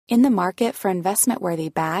In the market for investment-worthy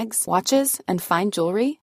bags, watches, and fine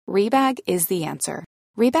jewelry, Rebag is the answer.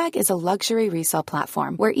 Rebag is a luxury resale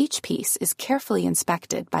platform where each piece is carefully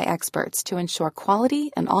inspected by experts to ensure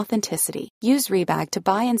quality and authenticity. Use Rebag to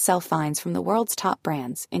buy and sell finds from the world's top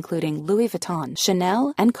brands, including Louis Vuitton,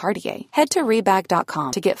 Chanel, and Cartier. Head to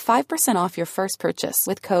Rebag.com to get 5% off your first purchase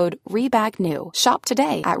with code REBAGNEW. Shop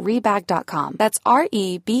today at Rebag.com. That's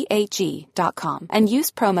REBAG.com. And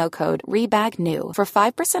use promo code REBAGNEW for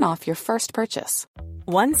 5% off your first purchase.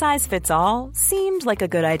 One size fits all seemed like a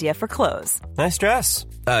good idea for clothes. Nice dress.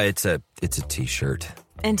 It's a t-shirt.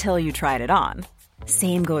 Until you tried it on.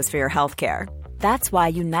 Same goes for your healthcare. That's why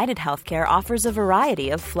United Healthcare offers a variety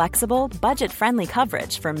of flexible, budget-friendly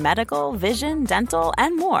coverage for medical, vision, dental,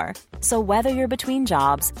 and more. So whether you're between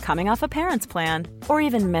jobs, coming off a parent's plan, or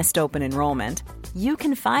even missed open enrollment, you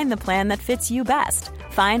can find the plan that fits you best.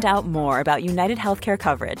 Find out more about United Healthcare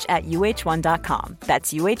coverage at uh1.com.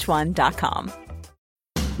 That's uh1.com.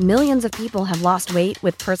 Millions of people have lost weight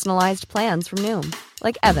with personalized plans from Noom.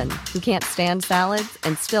 Like Evan, who can't stand salads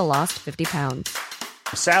and still lost 50 pounds.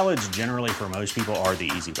 Salads generally for most people are the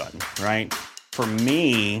easy button, right? For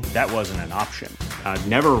me, that wasn't an option. I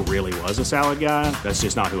never really was a salad guy. That's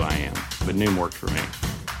just not who I am. But Noom worked for me.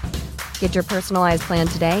 Get your personalized plan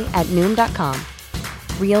today at Noom.com.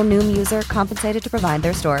 Real Noom user compensated to provide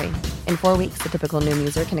their story. In 4 weeks, the typical Noom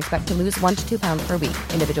user can expect to lose 1 to 2 pounds per week.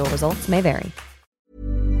 Individual results may vary.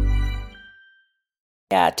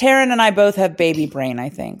 Yeah, Taryn and I both have baby brain, I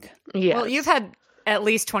think. Yeah. Well, you've had at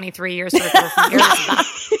least 23 years to recover from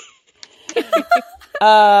yours.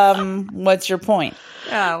 What's your point?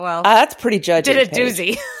 Well. That's pretty judgy. Did a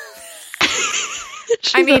doozy.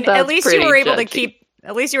 I mean, at least you were able to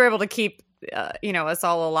keep us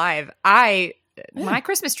all alive. My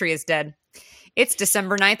Christmas tree is dead. It's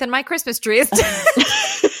December 9th and my Christmas tree is dead.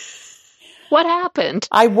 What happened?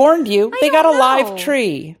 I warned you. They got a live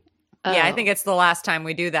tree. Yeah, I think it's the last time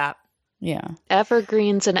we do that. Yeah.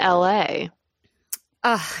 Evergreens in L.A.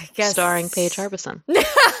 I guess. Starring Paige Harbison.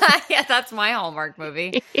 Yeah, that's my Hallmark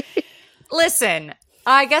movie. Listen,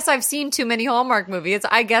 I guess I've seen too many Hallmark movies.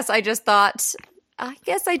 I guess I just thought. But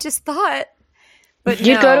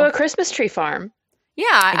you'd go to a Christmas tree farm.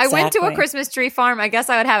 Yeah, exactly. I went to a Christmas tree farm. I guess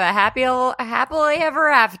I would have a happily ever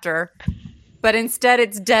after. But instead,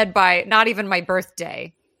 it's dead by not even my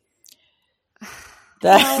birthday.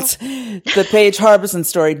 That's the Paige Harbison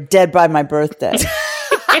story, dead by my birthday.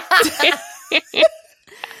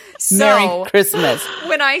 Merry Christmas.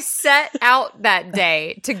 When I set out that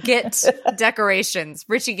day to get decorations,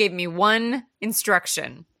 Richie gave me one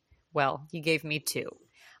instruction. Well, he gave me two.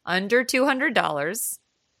 Under $200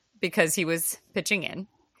 because he was pitching in.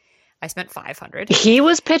 I spent $500. He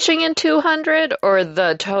was pitching in $200 or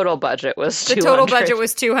the total budget was $200? The total budget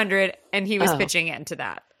was $200 and he was pitching into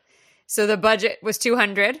that. So the budget was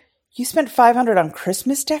 $200. You spent $500 on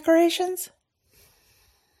Christmas decorations?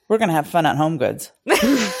 We're going to have fun at Home Goods.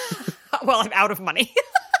 Well, I'm out of money.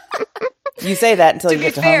 You say that until you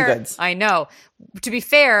get to Home Goods. I know. To be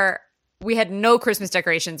fair, we had no Christmas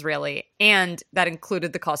decorations really, and that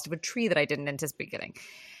included the cost of a tree that I didn't anticipate getting.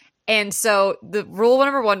 And so the rule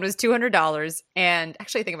number one was $200, and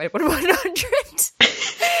actually I think I might have put $100.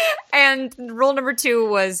 And rule number two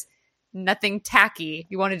was nothing tacky.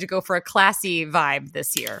 You wanted to go for a classy vibe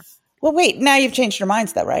this year. Well, wait, now you've changed your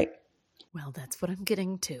minds though, right? Well, that's what I'm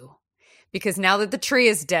getting to. Because now that the tree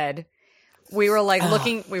is dead, we were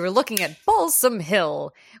looking at Balsam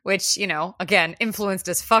Hill, which, again, influenced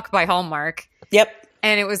as fuck by Hallmark. Yep.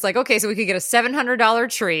 And it was like, okay, so we could get a $700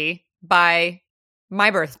 tree by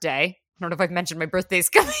my birthday. I don't know if I've mentioned my birthday's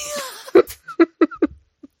coming up.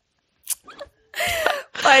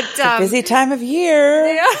 But it's a busy time of year.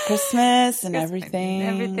 Yeah. Christmas and everything.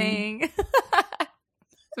 Everything.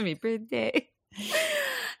 It's my birthday.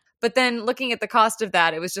 But then looking at the cost of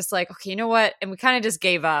that, it was just like, okay, you know what? And we kind of just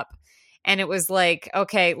gave up. And it was like,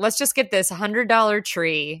 okay, let's just get this $100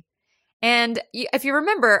 tree. And if you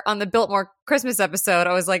remember on the Biltmore Christmas episode,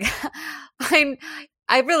 I was like, I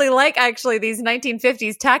really like actually these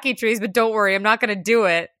 1950s tacky trees, but don't worry, I'm not going to do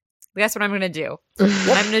it. Guess what I'm going to do? I'm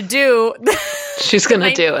going to do. She's going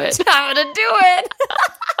to do it. I'm going to do it.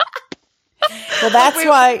 Well, that's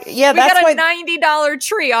why. Yeah, that's why. We got a $90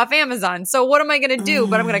 tree off Amazon. So what am I going to do?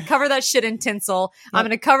 But I'm going to cover that shit in tinsel. Yep. I'm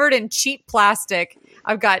going to cover it in cheap plastic.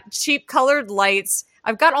 I've got cheap colored lights.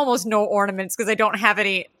 I've got almost no ornaments because I don't have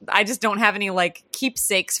any. I just don't have any like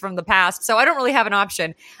keepsakes from the past. So I don't really have an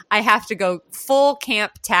option. I have to go full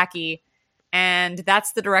camp tacky, and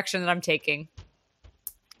that's the direction that I'm taking.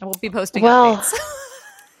 I will be posting updates.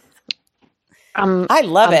 I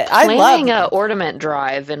love it. I'm planning an ornament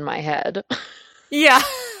drive in my head. Yeah.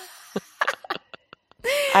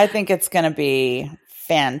 I think it's going to be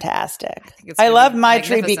fantastic. I love my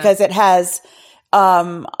tree because it has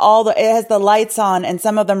it has the lights on, and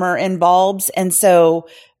some of them are in bulbs, and so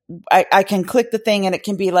I can click the thing and it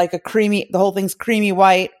can be like the whole thing's creamy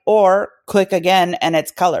white, or click again and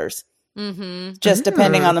it's colors. Just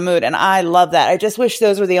depending on the mood. And I love that. I just wish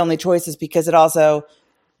those were the only choices, because it also,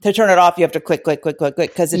 to turn it off, you have to click,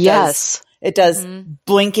 because it does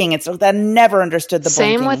blinking. I never understood the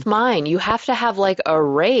blinking. Same with mine. You have to have like a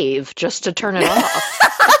rave just to turn it off.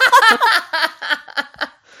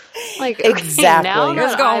 Like, exactly. Now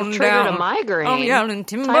that I've triggered a migraine. I'm yelling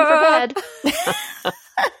timber. Time for bed.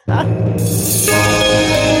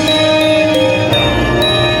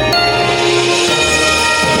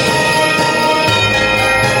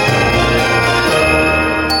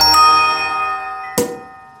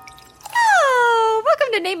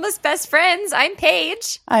 Welcome to Nameless Best Friends. I'm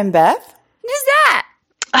Paige. I'm Beth. Who's that?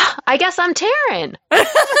 I guess I'm Taryn.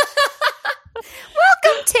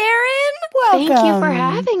 Welcome, Taryn. Welcome. Thank you for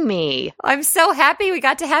having me. I'm so happy we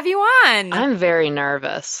got to have you on. I'm very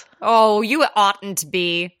nervous. Oh, you oughtn't to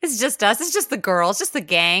be. It's just us. It's just the girls. Just the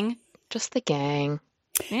gang. Just the gang.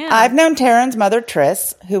 Yeah. I've known Taryn's mother,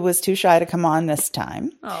 Triss, who was too shy to come on this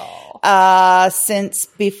time. Since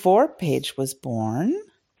before Paige was born.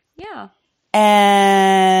 Yeah.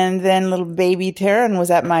 And then little baby Taryn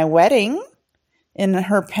was at my wedding in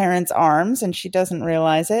her parents' arms, and she doesn't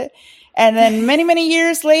realize it. And then many, many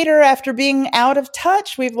years later, after being out of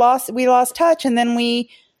touch, we lost touch, and then we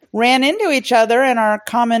ran into each other in our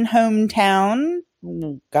common hometown.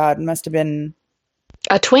 God, must have been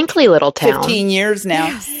a twinkly little town. 15 years now.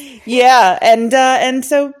 Yes. Yeah, and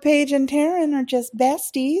so Paige and Taryn are just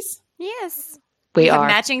besties. Yes, we have are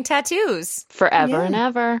matching tattoos forever and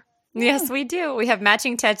ever. Yes, we do. We have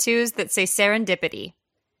matching tattoos that say serendipity.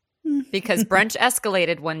 Because brunch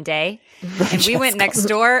escalated one day, and we went next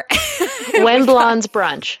door. When blondes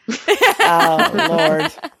brunch. Oh,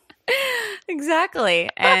 Lord.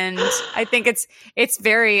 Exactly. And I think it's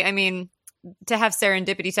very, I mean, to have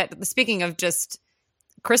serendipity. Speaking of just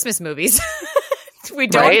Christmas movies, we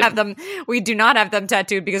don't have them. We do not have them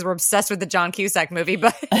tattooed because we're obsessed with the John Cusack movie,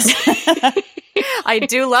 but I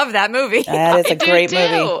do love that movie. That is a great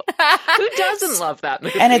movie. Who doesn't love that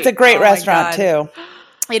movie? And it's a great restaurant, too.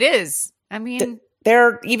 It is. I mean,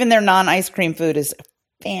 their non-ice cream food is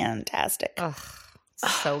fantastic. Oh,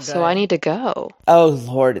 so good. So I need to go. Oh,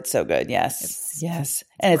 Lord, it's so good. Yes. Yes.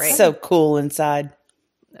 And great. It's so cool inside.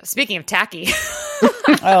 Speaking of tacky.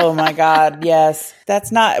 Oh, my God. Yes.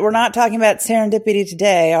 We're not talking about serendipity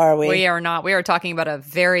today, are we? We are not. We are talking about a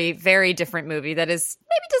very, very different movie that is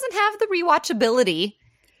maybe doesn't have the rewatchability,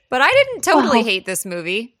 but I didn't totally hate this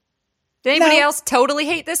movie. Did anybody else totally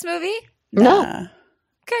hate this movie? No.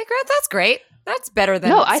 Okay, great. That's great. That's better than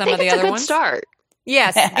I some think of the it's other a good ones. Start.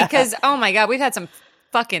 Yes, because oh my God, we've had some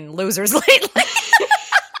fucking losers lately.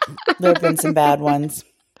 There have been some bad ones.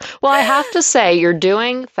 Well, I have to say, you're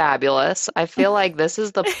doing fabulous. I feel like this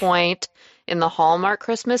is the point in the Hallmark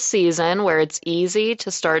Christmas season where it's easy to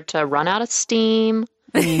start to run out of steam.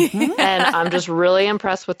 And I'm just really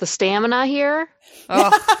impressed with the stamina here.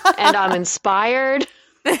 Oh. And I'm inspired.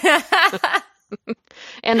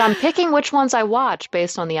 And I'm picking which ones I watch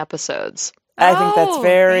based on the episodes. I think that's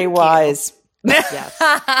very wise. Yes.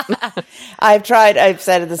 I've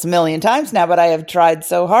said this a million times now, but I have tried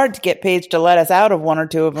so hard to get Paige to let us out of one or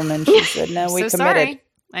two of them, and she said, no, we committed. Sorry.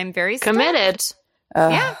 I'm very committed.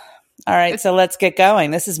 Yeah. All right, so let's get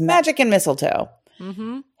going. This is Magic and Mistletoe.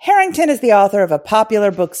 Mm-hmm. Harrington is the author of a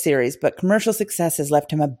popular book series, but commercial success has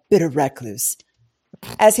left him a bitter recluse.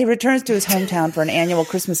 As he returns to his hometown for an annual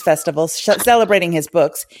Christmas festival celebrating his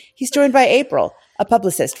books, he's joined by April, a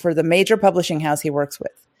publicist for the major publishing house he works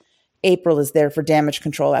with. April is there for damage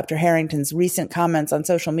control after Harrington's recent comments on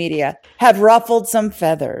social media have ruffled some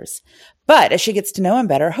feathers. But as she gets to know him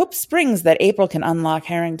better, hope springs that April can unlock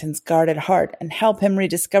Harrington's guarded heart and help him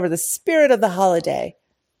rediscover the spirit of the holiday.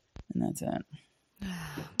 And that's it.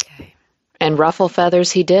 Okay. And ruffle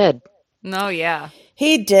feathers he did. Oh, yeah.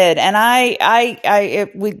 He did, and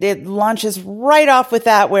it launches right off with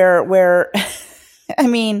that where I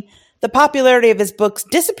mean, the popularity of his books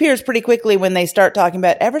disappears pretty quickly when they start talking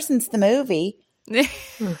about ever since the movie.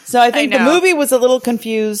 So I think the movie was a little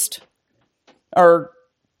confused or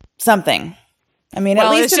something. I mean, at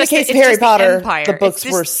least in the case of Harry Potter, the books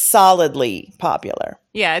were solidly popular.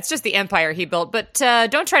 Yeah, it's just the empire he built. But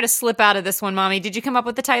don't try to slip out of this one, Mommy. Did you come up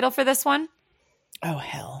with the title for this one? Oh,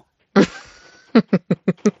 hell.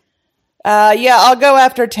 Yeah, I'll go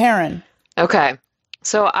after Taryn. Okay.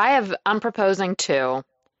 So I'm proposing two.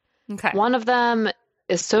 Okay. One of them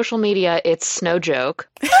is social media. It's Snow Joke.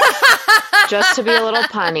 just to be a little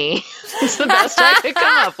punny. It's the best I could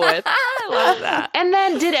come up with. I love that. And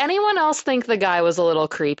then, did anyone else think the guy was a little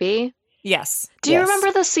creepy? Yes. Do you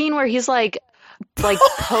remember the scene where he's like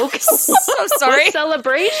poking? So sorry.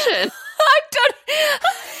 Celebration.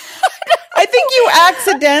 I think you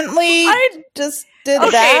accidentally just did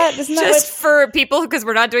that. Isn't that just for people, because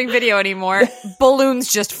we're not doing video anymore,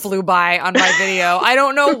 balloons just flew by on my video. I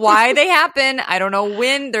don't know why they happen. I don't know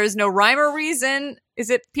when. There's no rhyme or reason. Is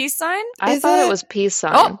it peace sign? I thought it was peace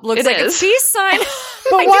sign. Oh, looks like it's peace sign.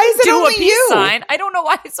 But why is it only a peace you? sign. I don't know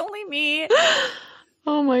why it's only me.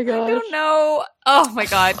 Oh my god. I don't know. Oh my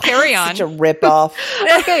god. Carry on. Such a ripoff.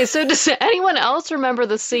 Okay, so does anyone else remember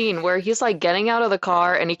the scene where he's like getting out of the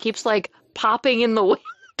car and he keeps like popping in the window?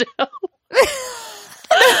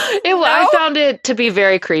 I found it to be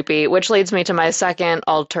very creepy, which leads me to my second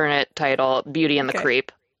alternate title, Beauty and the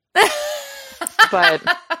Creep. But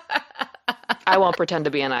I won't pretend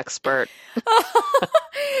to be an expert.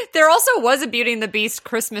 There also was a Beauty and the Beast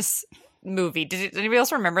Christmas movie. Did anybody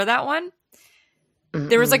else remember that one?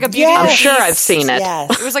 There was like a Beauty and the Beast. I'm sure I've seen it.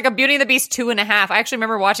 Yes. It was like a Beauty and the Beast 2.5. I actually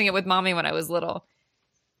remember watching it with mommy when I was little.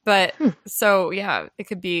 But so yeah, it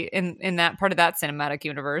could be in that part of that cinematic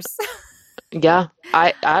universe. Yeah,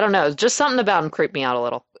 I don't know. Just something about him creeped me out a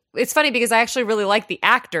little. It's funny because I actually really like the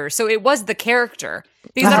actor, so it was the character.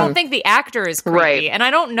 Because I don't think the actor is creepy, Right. and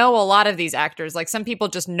I don't know a lot of these actors. Like some people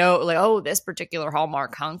just know, like, oh, this particular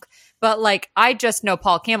Hallmark hunk. But like I just know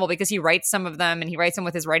Paul Campbell because he writes some of them, and he writes them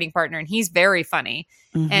with his writing partner, and he's very funny,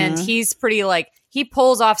 and he's pretty like he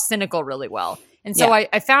pulls off cynical really well. And so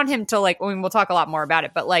I found him to like, I mean, we'll talk a lot more about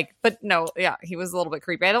it, but no, yeah, he was a little bit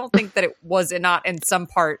creepy. I don't think that it was not in some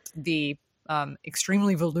part the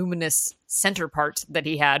extremely voluminous center part that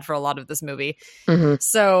he had for a lot of this movie.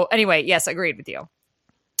 So anyway, yes, agreed with you.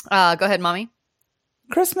 Go ahead, mommy.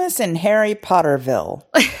 Christmas in Harry Potterville.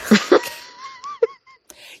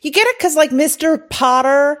 You get it? Because like Mr.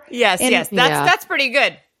 Potter. Yes, that's pretty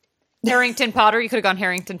good. Harrington Potter. You could have gone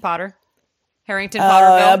Harrington Potter. Harrington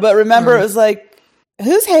Potterville. But remember, it was like,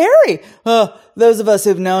 who's Harry? Those of us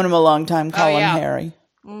who've known him a long time call him Harry.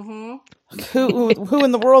 Who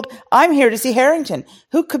in the world? I'm here to see Harrington.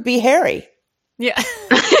 Who could be Harry? Yeah.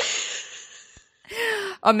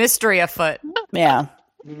 A mystery afoot. Yeah.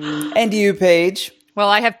 And you, Paige? Well,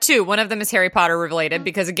 I have two. One of them is Harry Potter related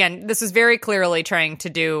because, again, this is very clearly trying to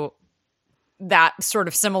do that sort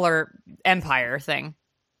of similar empire thing.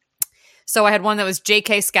 So I had one that was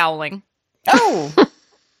J.K. Scowling. Oh,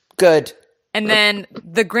 good. And then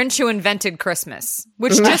The Grinch Who Invented Christmas,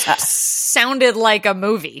 which just sounded like a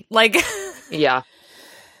movie. Like, yeah.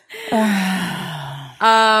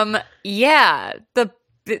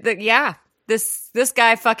 This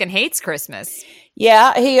guy fucking hates Christmas.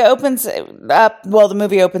 Yeah, he opens up. Well, the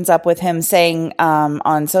movie opens up with him saying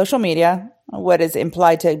on social media, what is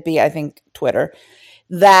implied to be, I think, Twitter,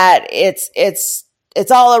 that it's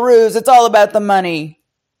all a ruse. It's all about the money.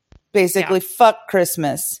 Basically, fuck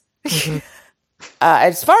Christmas.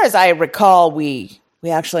 As far as I recall, we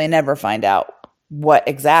actually never find out what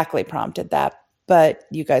exactly prompted that. But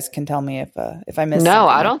you guys can tell me if I missed. No, something.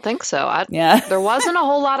 I don't think so. There wasn't a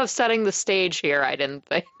whole lot of setting the stage here. I didn't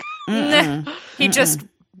think. He just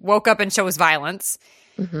woke up and chose violence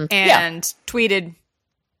and tweeted.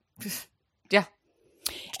 Yeah,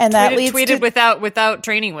 and that tweeted without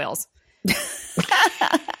training wheels.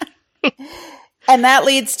 And that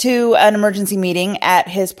leads to an emergency meeting at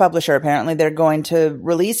his publisher. Apparently, they're going to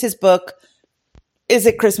release his book. Is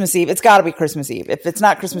it Christmas Eve? It's got to be Christmas Eve. If it's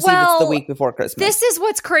not Christmas Eve, it's the week before Christmas. This is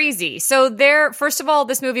what's crazy. So first of all,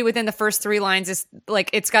 this movie within the first 3 lines is like,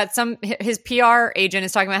 it's got his PR agent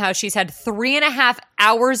is talking about how she's had 3.5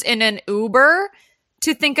 hours in an Uber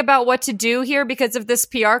to think about what to do here because of this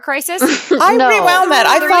PR crisis. I rewound that.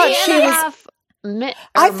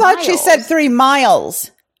 I thought she said 3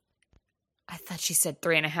 miles. I thought she said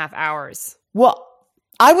 3.5 hours. Well,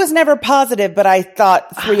 I was never positive, but I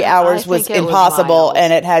thought 3 hours was impossible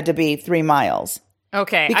and it had to be 3 miles.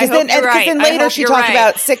 Okay. Because then later she talked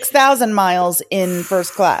about 6,000 miles in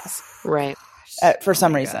first class. Right. For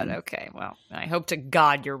some reason. God, okay. Well, I hope to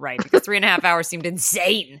God you're right because 3.5 hours seemed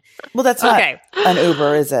insane. Well, that's not an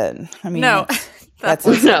Uber, is it? I mean, no. That's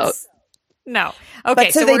no.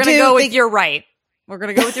 Okay. So we're going to go with you're right. We're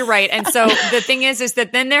going to go with you're right. And so the thing is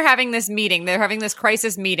that then they're having this meeting. They're having this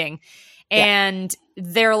crisis meeting. And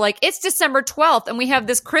they're like, it's December 12th, and we have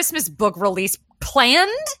this Christmas book release planned?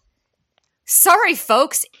 Sorry,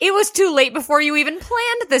 folks. It was too late before you even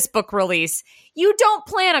planned this book release. You don't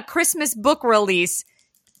plan a Christmas book release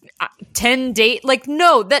 10 days. Like,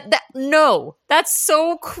 no, no, that's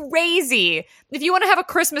so crazy. If you want to have a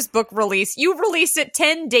Christmas book release, you release it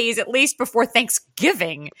 10 days at least before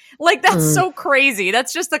Thanksgiving. Like, that's so crazy.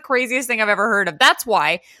 That's just the craziest thing I've ever heard of. That's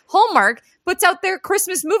why Hallmark puts out their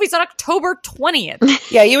Christmas movies on October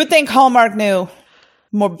 20th. Yeah, you would think Hallmark knew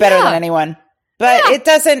better than anyone. But it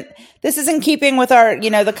doesn't, this is in keeping with our,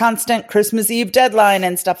 the constant Christmas Eve deadline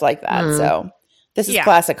and stuff like that. So this is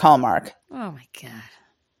classic Hallmark. Oh my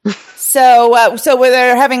God. So when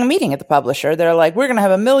they're having a meeting at the publisher, they're like, we're going to have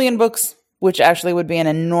 1 million books, which actually would be an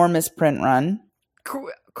enormous print run.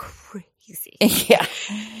 Crazy. Yeah.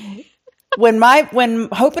 When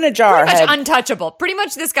Hope in a Jar pretty much untouchable. Pretty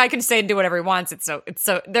much this guy can say and do whatever he wants. It's so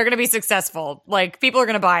they're going to be successful. Like, people are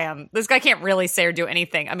going to buy him. This guy can't really say or do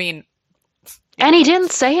anything. I mean, and he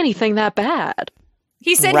didn't say anything that bad.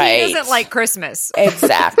 He said he doesn't like Christmas.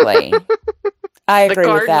 Exactly. I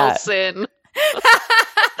agree with that. Sin.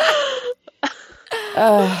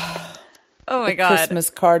 Oh my God. Christmas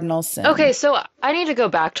cardinal sin. Okay, so I need to go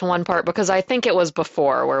back to one part because I think it was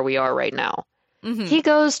before where we are right now. Mm-hmm. He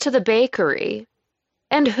goes to the bakery.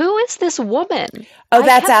 And who is this woman? Oh,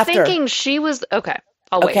 that's after. I kept thinking she was... Okay,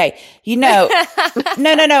 I'll wait. Okay, no,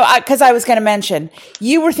 because I was going to mention,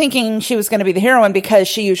 you were thinking she was going to be the heroine because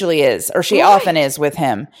she usually is, or she often is with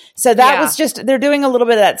him. So that was just, they're doing a little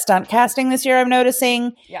bit of that stunt casting this year, I'm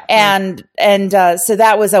noticing. Yeah. And so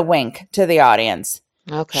that was a wink to the audience.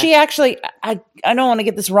 Okay. She actually, I don't want to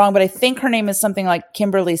get this wrong, but I think her name is something like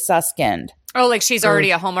Kimberly Suskind. Oh, like she's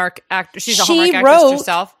already a Hallmark actor. She's a Hallmark actress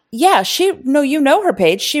herself. Yeah, you know her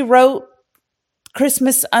page. She wrote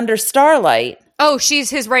Christmas Under Starlight. Oh, she's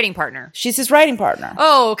his writing partner. She's his writing partner.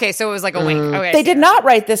 Oh, okay. So it was like a wink. Okay, they did not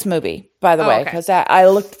write this movie, by the way, because I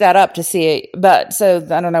looked that up to see it. But so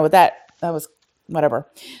I don't know what that was. Whatever.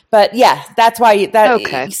 But yeah, that's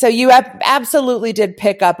why so you absolutely did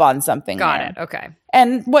pick up on something. Got it. Okay.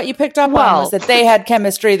 And what you picked up on was that they had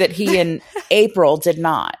chemistry that he and April did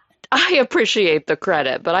not. I appreciate the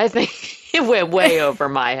credit, but I think it went way over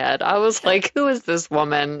my head. I was like, who is this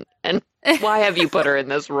woman? And why have you put her in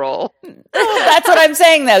this role? That's what I'm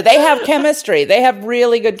saying, though. They have chemistry. They have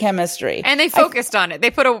really good chemistry. And they focused on it.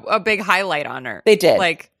 They put a big highlight on her. They did.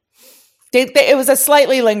 Like, it was a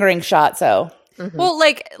slightly lingering shot, so... Mm-hmm. Well,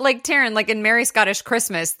 like Taryn, like in Merry Scottish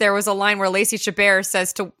Christmas, there was a line where Lacey Chabert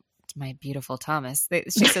says to my beautiful Thomas,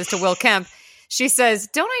 she says to Will Kemp, she says,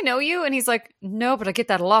 "Don't I know you?" And he's like, "No, but I get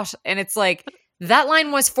that a lot." And it's like, that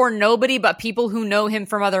line was for nobody but people who know him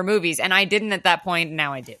from other movies. And I didn't at that point.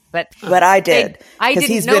 Now I do. But I did. Because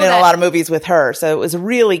he's been in a lot of movies with her. So it was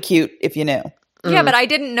really cute if you knew. Yeah, but I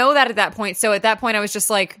didn't know that at that point. So at that point, I was just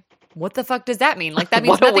like, what the fuck does that mean? Like, that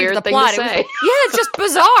means nothing to the plot. It's just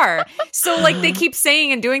bizarre. So like they keep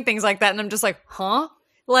saying and doing things like that, and I'm just like, huh?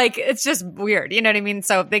 Like, it's just weird. You know what I mean?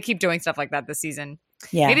 So they keep doing stuff like that this season.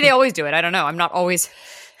 Yeah. Maybe they always do it. I don't know. I'm not always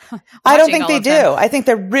I don't think they do. I think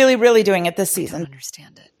they're really, really doing it this season. I don't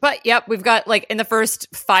understand it. But yep, we've got like in the first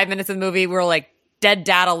 5 minutes of the movie, we're like, dead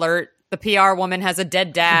dad alert. The PR woman has a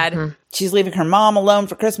dead dad. Mm-hmm. She's leaving her mom alone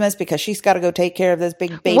for Christmas because she's got to go take care of this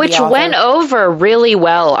big baby. Which went over really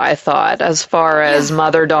well, I thought, as far as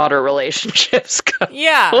mother-daughter relationships go.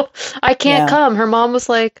 Yeah. I can't come. Her mom was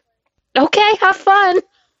like, okay, have fun.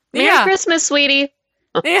 Merry Christmas, sweetie.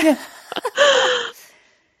 Yeah.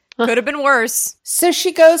 Could have been worse. So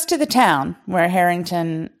she goes to the town where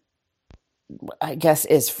Harrington, I guess,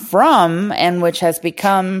 is from, and which has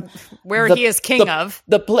become where he is king of.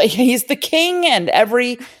 He's the king, and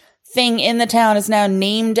everything in the town is now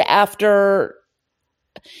named after.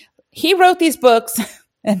 He wrote these books,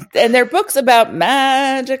 and they're books about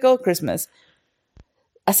magical Christmas.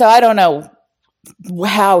 So I don't know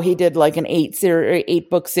how he did like an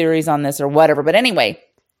 8-book series on this or whatever, but anyway.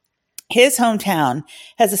 His hometown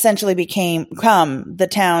has essentially become the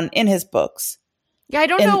town in his books. Yeah, I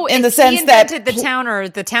don't know in if the sense he invented the town or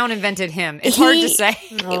the town invented him. It's hard to say.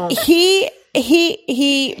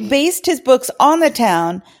 He based his books on the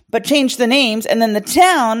town, but changed the names, and then the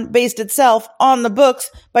town based itself on the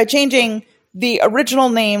books by changing the original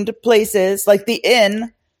named places, like the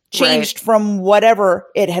inn, changed from whatever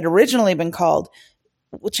it had originally been called,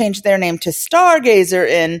 changed their name to Stargazer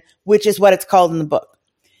Inn, which is what it's called in the book.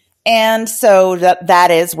 And so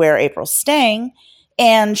that is where April's staying.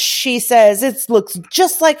 And she says, it looks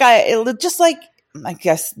just like I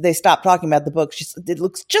guess they stopped talking about the book. It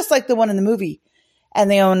looks just like the one in the movie.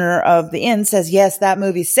 And the owner of the inn says, yes, that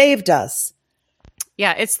movie saved us.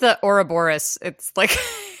 Yeah, it's the Ouroboros. It's like,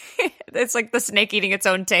 it's like the snake eating its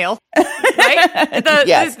own tail. Right?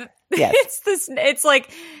 Yes. Yes. It's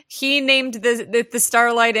like he named the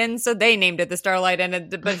Starlight Inn, so they named it the Starlight Inn,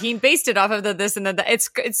 but he based it off of the this and the that.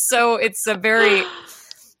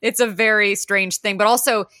 It's a very strange thing. But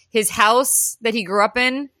also his house that he grew up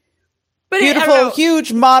in, but beautiful,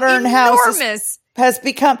 huge, modern house has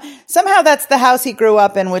become somehow that's the house he grew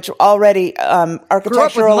up in, which already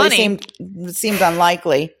architecturally seemed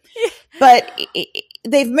unlikely. But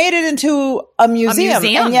they've made it into a museum,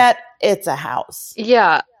 and yet it's a house.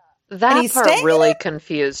 Yeah, that part really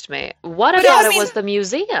confused me. What about it was the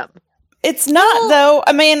museum? It's not, though.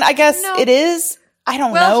 I mean, I guess it is. I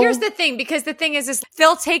don't know. Well, here's the thing, because the thing is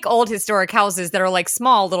they'll take old historic houses that are like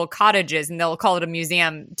small little cottages and they'll call it a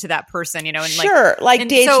museum to that person, you know. And like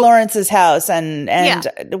D.H. Lawrence's house and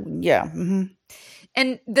yeah. Mm-hmm.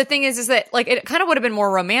 And the thing is that like it kind of would have been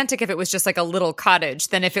more romantic if it was just like a little cottage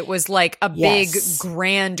than if it was like a big,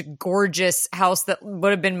 grand, gorgeous house that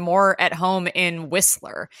would have been more at home in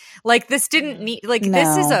Whistler. Like this didn't need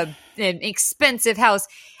this is an expensive house.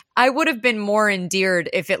 I would have been more endeared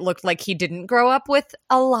if it looked like he didn't grow up with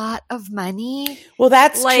a lot of money. Well,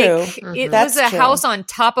 that's true. It was a house on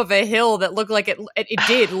top of a hill that looked like it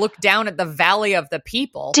did look down at the Valley of the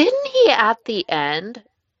People. Didn't he at the end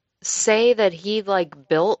say that he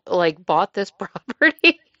bought this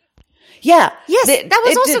property? Yeah. Yes, that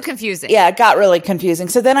was also confusing. Yeah, it got really confusing.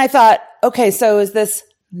 So then I thought, okay, so is this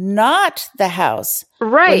not the house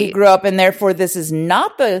where he grew up, and therefore this is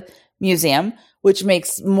not the museum? Which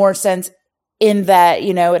makes more sense in that,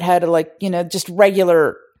 you know, it had just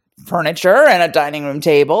regular furniture and a dining room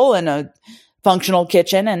table and a functional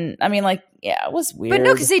kitchen. And I mean, it was weird. But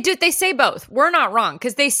no, because they say both. We're not wrong,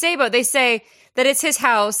 because they say both. They say that it's his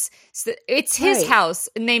house. It's his house,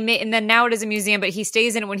 and then now it is a museum, but he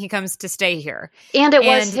stays in it when he comes to stay here. And it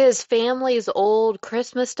was his family's old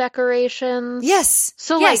Christmas decorations. Yes.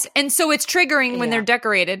 And so it's triggering when they're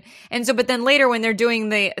decorated. And so, but then later when they're doing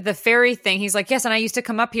the fairy thing, he's like, yes, and I used to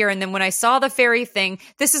come up here, and then when I saw the fairy thing,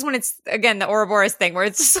 this is when it's, again, the Ouroboros thing, where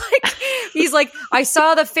it's just like, he's like, I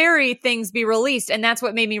saw the fairy things be released, and that's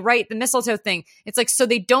what made me write the mistletoe thing. It's like, so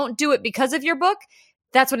they don't do it because of your book?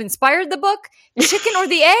 That's what inspired the book? Chicken or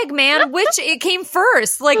the egg, man? Which it came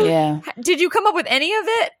first? Did you come up with any of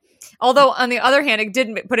it? Although, on the other hand, it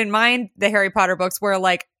did put in mind the Harry Potter books, where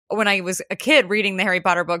when I was a kid reading the Harry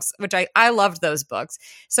Potter books, which I loved those books.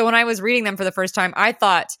 So when I was reading them for the first time, I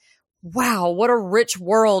thought, wow, what a rich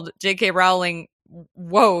world J.K. Rowling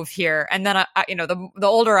wove here. And then, the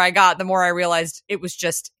older I got, the more I realized it was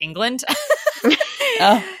just England.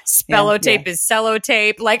 Spellotape is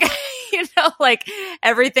sellotape.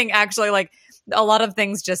 Everything actually, a lot of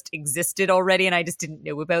things just existed already, and I just didn't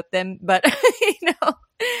know about them. But,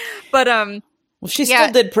 well, she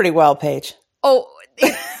still did pretty well, Paige. Oh,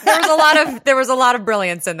 there was a lot of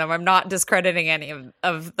brilliance in them. I'm not discrediting any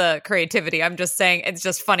of the creativity. I'm just saying it's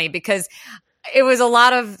just funny because it was a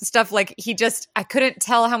lot of stuff I couldn't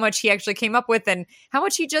tell how much he actually came up with and how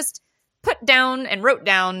much he just put down and wrote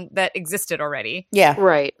down that existed already. Yeah.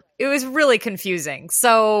 Right. It was really confusing.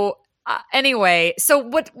 So anyway, so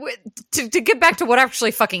to get back to what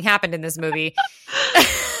actually fucking happened in this movie.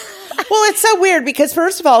 Well, it's so weird because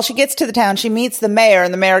first of all, she gets to the town, she meets the mayor,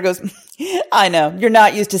 and the mayor goes, I know, you're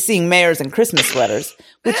not used to seeing mayors in Christmas sweaters.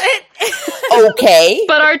 Which, okay.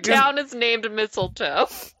 But our town is named Mistletoe.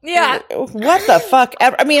 Yeah. What the fuck?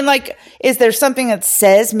 I mean, is there something that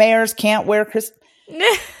says mayors can't wear Christmas?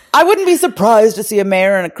 I wouldn't be surprised to see a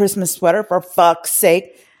mayor in a Christmas sweater, for fuck's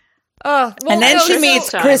sake. And then she meets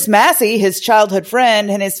Chris Massey, his childhood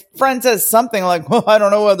friend, and his friend says something like, well, I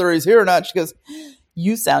don't know whether he's here or not. She goes,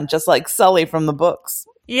 you sound just like Sully from the books.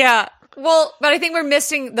 Yeah. Well, but I think we're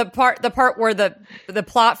missing the part where the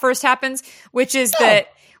plot first happens, which is that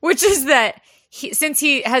since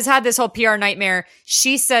he has had this whole PR nightmare,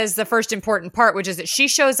 she says the first important part, which is that she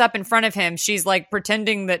shows up in front of him. She's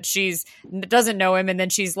pretending that doesn't know him. And then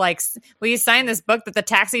she's like, will you sign this book that the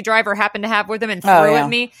taxi driver happened to have with him and threw at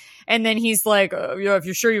me? And then he's like, if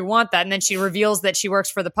you're sure you want that. And then she reveals that she works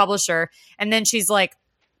for the publisher. And then she's like,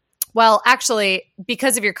 well, actually,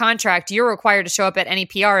 because of your contract, you're required to show up at any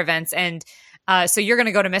PR events. And so you're going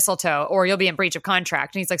to go to Mistletoe or you'll be in breach of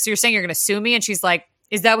contract. And he's like, so you're saying you're going to sue me? And she's like,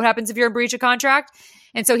 is that what happens if you're in breach of contract?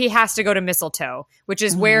 And so he has to go to Mistletoe, which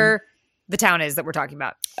is where the town is that we're talking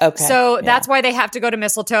about. Okay. So that's why they have to go to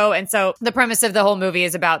Mistletoe. And so the premise of the whole movie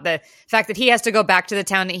is about the fact that he has to go back to the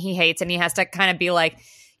town that he hates. And he has to kind of be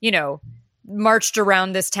marched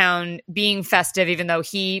around this town being festive, even though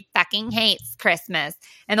he fucking hates Christmas.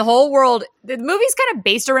 And the whole world, the movie's kind of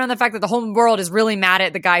based around the fact that the whole world is really mad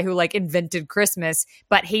at the guy who invented Christmas,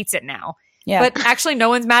 but hates it now. Yeah. But actually, no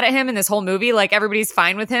one's mad at him in this whole movie. Like, everybody's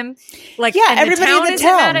fine with him. Like, Yeah, and everybody the in town the isn't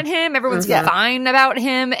town. mad at him. Everyone's Yeah. fine about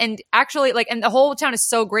him. And actually, like, and the whole town is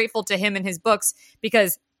so grateful to him and his books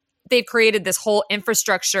because they've created this whole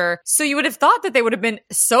infrastructure. So you would have thought that they would have been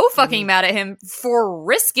so fucking mad at him for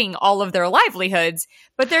risking all of their livelihoods.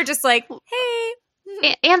 But they're just like, hey.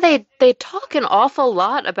 And they talk an awful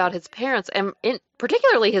lot about his parents, and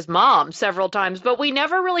particularly his mom several times, but we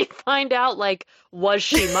never really find out, like, was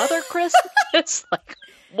she Mother Christmas? Like,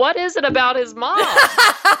 what is it about his mom?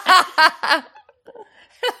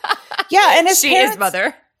 Yeah, and She is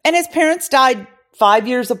Mother. And his parents died 5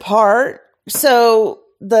 years apart. So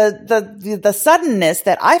the suddenness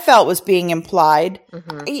that I felt was being implied,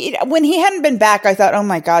 when he hadn't been back, I thought, oh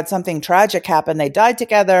my God, something tragic happened. They died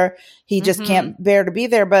together. He just can't bear to be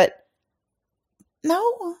there. But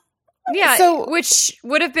no. Yeah, So which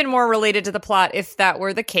would have been more related to the plot if that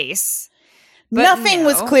were the case. But nothing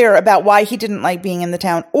was no. clear about why he didn't like being in the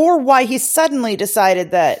town or why he suddenly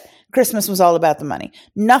decided that Christmas was all about the money.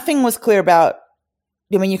 Nothing was clear about,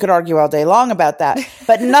 I mean, you could argue all day long about that,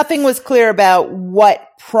 but nothing was clear about what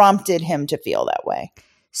prompted him to feel that way.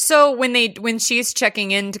 So when she's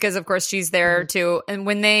checking in, because of course she's there too, and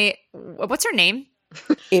when what's her name?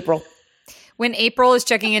 April. When April is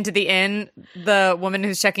checking into the inn, the woman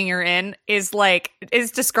who's checking her in is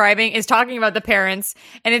talking about the parents,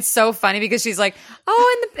 and it's so funny because she's like,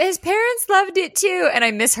 oh, and his parents loved it too, and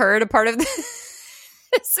I misheard a part of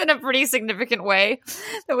this in a pretty significant way.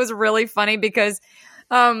 That was really funny because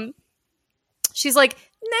she's like,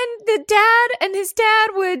 then the dad and his dad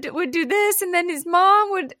would do this, and then his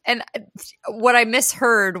mom would, and what I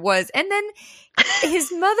misheard was, and then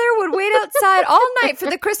his mother would wait outside all night for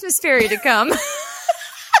the Christmas fairy to come.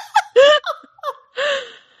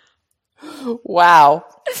 Wow.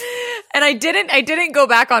 And I didn't go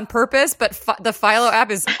back on purpose, but the Philo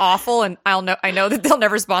app is awful, and I know that they'll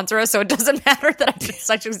never sponsor us, so it doesn't matter that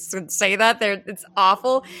I just say that. It's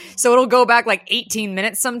awful. So it'll go back like 18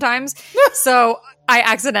 minutes sometimes. So I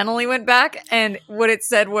accidentally went back, and what it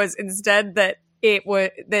said was instead that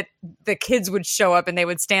that the kids would show up and they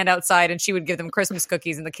would stand outside and she would give them Christmas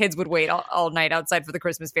cookies, and the kids would wait all night outside for the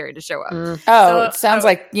Christmas fairy to show up. Oh, it sounds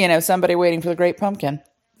like, somebody waiting for the Great Pumpkin.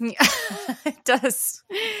 It does.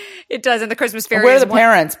 And the Christmas fairy. Where are the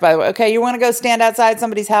parents, by the way? Okay, you want to go stand outside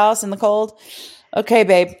somebody's house in the cold? Okay,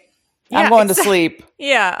 babe. I'm going to sleep.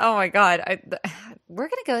 Yeah. Oh my God. We're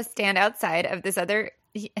going to go stand outside of this other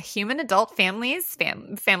human adult family's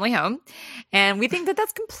family home. And we think that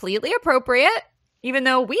that's completely appropriate, even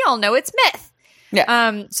though we all know it's myth.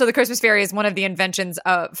 Yeah. So the Christmas fairy is one of the inventions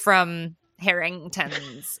from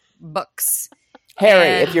Harrington's books.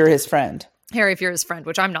 Harry, if you're his friend. Harry, if you're his friend,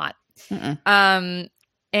 which I'm not.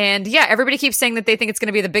 And yeah, everybody keeps saying that they think it's going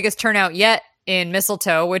to be the biggest turnout yet in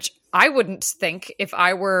Mistletoe, which I wouldn't think if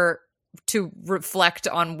I were to reflect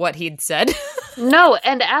on what he'd said. No,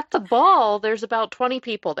 and at the ball, there's about 20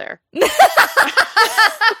 people there.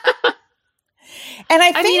 And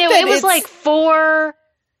I mean, it was like 4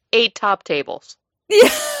 8-top tables. Yeah.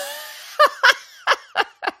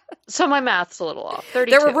 So my math's a little off.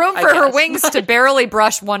 32, there were room for her wings to barely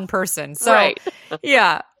brush one person. So, right.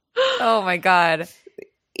 Yeah. Oh my God.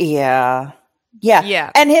 Yeah.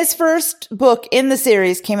 And his first book in the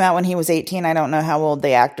series came out when he was 18. I don't know how old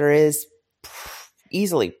the actor is.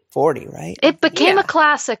 Easily 40, right? It became a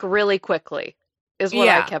classic really quickly, is what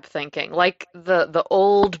I kept thinking. Like the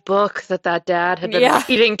old book that dad had been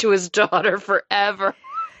reading to his daughter forever.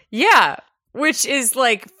 Yeah. Which is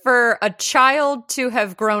like for a child to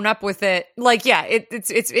have grown up with it, like, yeah, it's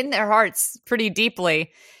in their hearts pretty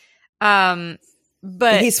deeply. But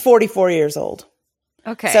he's 44 years old.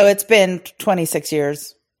 Okay. So it's been 26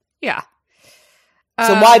 years. Yeah.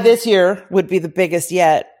 So why this year would be the biggest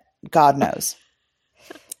yet, God knows.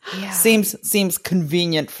 Yeah. Seems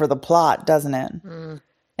convenient for the plot, doesn't it?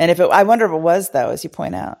 And I wonder if it was, though, as you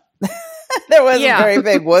point out. There wasn't very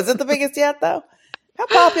big. Was it the biggest yet, though? How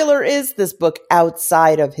popular is this book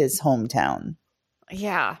outside of his hometown?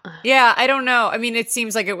 Yeah. Yeah, I don't know. I mean, it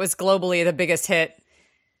seems like it was globally the biggest hit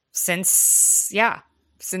since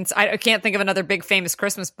I can't think of another big famous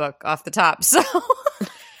Christmas book off the top. So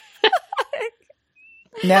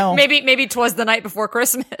no. Maybe 'Twas the Night Before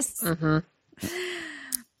Christmas. Mm-hmm.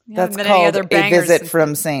 That's called A Visit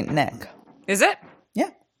from St. Nick. Is it? Yeah.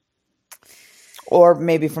 Or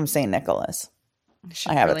maybe from St. Nicholas. I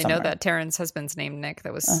should really know that Taryn's husband's name Nick.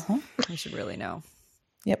 That was I should really know.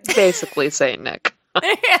 Yep. Basically St. Nick.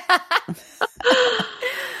 I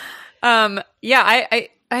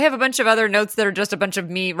have a bunch of other notes that are just a bunch of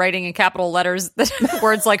me writing in capital letters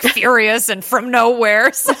words like furious and from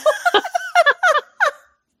nowhere. So.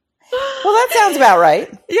 Well, that sounds about right.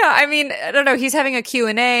 Yeah, I mean, I don't know. He's having a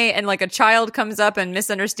Q&A and like a child comes up and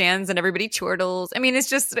misunderstands and everybody chortles. I mean, it's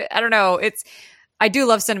just, I don't know. I do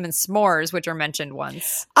love cinnamon s'mores, which are mentioned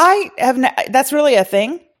once. That's really a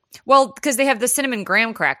thing? Well, because they have the cinnamon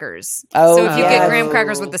graham crackers. Oh, so if you get graham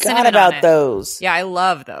crackers with the cinnamon about on it, those. Yeah, I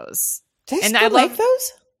love those. Do they still make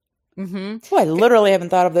those? Mm-hmm. Oh, I literally haven't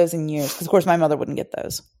thought of those in years. Because, of course, my mother wouldn't get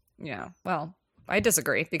those. Yeah, well, I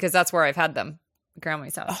disagree because that's where I've had them.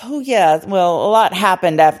 Grandma's house. Oh, yeah. Well, a lot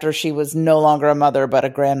happened after she was no longer a mother, but a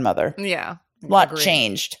grandmother. Yeah. A lot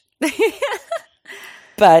changed.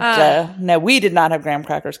 But no, we did not have graham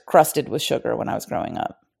crackers crusted with sugar when I was growing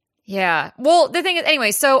up. Yeah. Well, the thing is,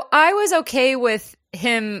 anyway, so I was okay with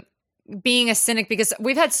him being a cynic because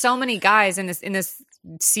we've had so many guys in this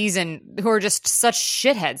season who are just such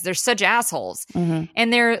shitheads. They're such assholes. Mm-hmm.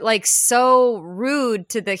 And they're like so rude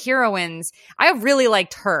to the heroines. I really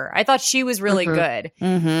liked her. I thought she was really good.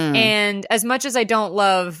 Mm-hmm. And as much as I don't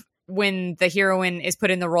love when the heroine is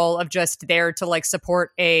put in the role of just there to like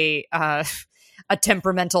support a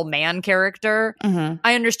temperamental man character,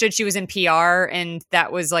 I understood she was in PR and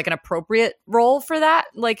that was like an appropriate role for that.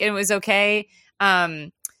 Like, it was okay.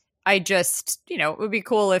 I just, it would be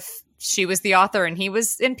cool if she was the author and he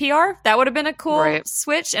was in PR. That would have been a cool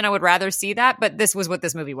switch, and I would rather see that. But this was what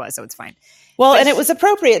this movie was, so it's fine. Well, and it was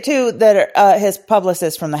appropriate, too, that his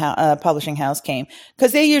publicist from the publishing house came,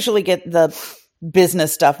 because they usually get the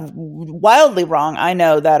business stuff wildly wrong. I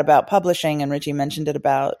know that about publishing, and Richie mentioned it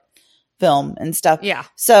about film and stuff. Yeah.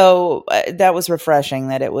 So that was refreshing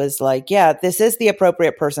that it was like, yeah, this is the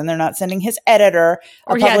appropriate person. They're not sending his editor.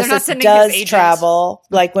 Or publicist they're not sending does his agent. travel.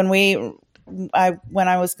 Like when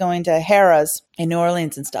I was going to Harrah's in New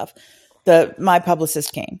Orleans and stuff, my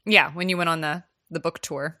publicist came. Yeah, when you went on the book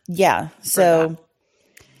tour. Yeah. So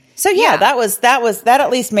yeah, that at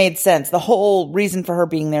least made sense. The whole reason for her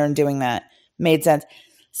being there and doing that made sense.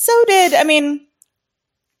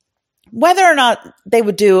 Whether or not they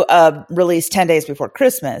would do a release 10 days before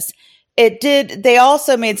Christmas, they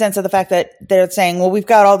also made sense of the fact that they're saying, well, we've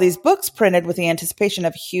got all these books printed with the anticipation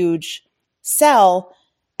of huge sell,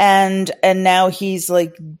 and now he's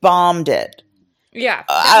like bombed it. Yeah.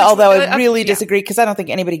 Although I really disagree, because I don't think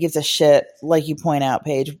anybody gives a shit, like you point out,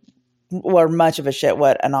 Paige, or much of a shit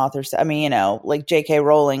what an author said. I mean, like J.K.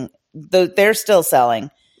 Rowling, they're still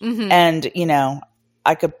selling. Mm-hmm. And,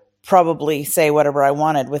 I could probably say whatever I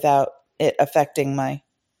wanted without it affecting my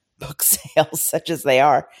book sales, such as they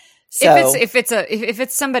are. So if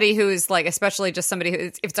it's somebody who's like, especially just somebody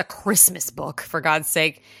if it's a Christmas book, for God's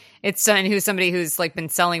sake, it's somebody who's like been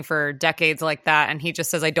selling for decades like that, and he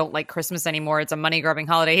just says, I don't like Christmas anymore, it's a money grubbing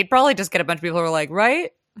holiday, he'd probably just get a bunch of people who are like,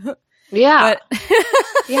 right? Yeah. But,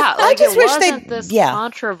 yeah, like, I just wish wasn't this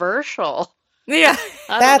controversial. Yeah.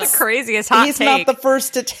 That's the craziest hot he's take. Not the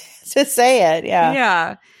first to say it. Yeah.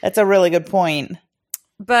 Yeah. That's a really good point.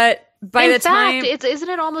 But in fact, isn't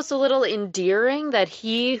it almost a little endearing that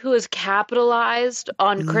he who is capitalized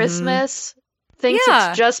on Christmas thinks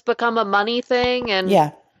it's just become a money thing? And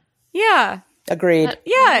yeah, agreed.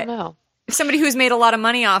 I don't know. Somebody who's made a lot of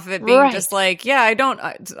money off of it being just like, I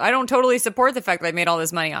don't totally support the fact that I made all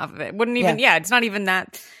this money off of it. Wouldn't even, it's not even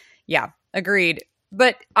that. Yeah, agreed.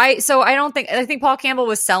 But I think Paul Campbell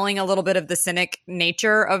was selling a little bit of the cynic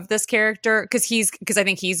nature of this character because I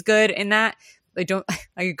think he's good in that. I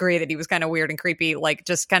agree that he was kind of weird and creepy, like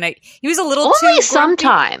just kind of, he was a little only too grumpy.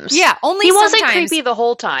 Sometimes. Yeah, only he sometimes. wasn't creepy the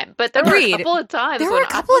whole time, but there were a couple of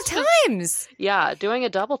times. Doing a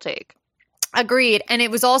double take. Agreed. And it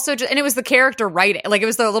was also and it was the character writing, like it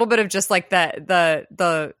was a little bit of just like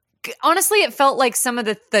the honestly, it felt like some of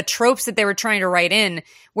the tropes that they were trying to write in,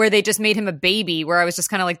 where they just made him a baby, where I was just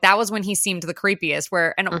kind of like, that was when he seemed the creepiest,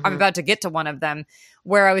 I'm about to get to one of them,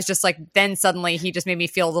 where I was just like, then suddenly he just made me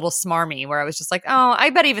feel a little smarmy, where I was just like, oh,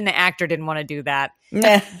 I bet even the actor didn't want to do that.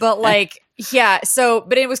 But like, yeah,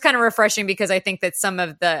 but it was kind of refreshing, because I think that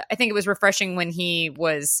I think it was refreshing when he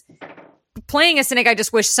was playing a cynic. I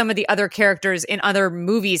just wish some of the other characters in other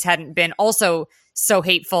movies hadn't been also so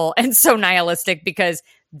hateful and so nihilistic, because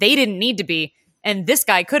they didn't need to be, and this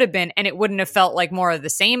guy could have been, and it wouldn't have felt like more of the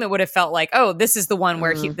same. It would have felt like, oh, this is the one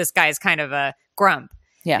where this guy is kind of a grump.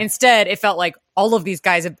 Yeah. Instead, it felt like a lot of these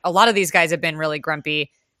guys have been really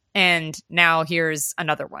grumpy, and now here's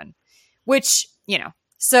another one. Which,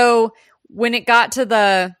 so when it got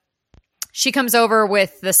to she comes over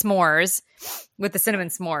with the cinnamon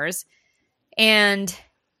s'mores, and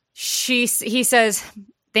he says,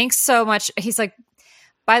 thanks so much. He's like,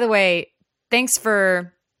 by the way, thanks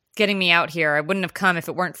for getting me out here. I wouldn't have come if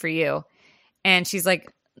it weren't for you. And she's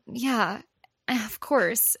like, yeah, of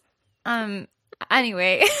course.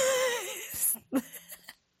 Anyway,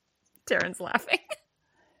 Taryn's laughing.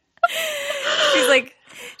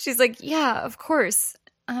 she's like, yeah, of course.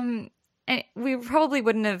 And we probably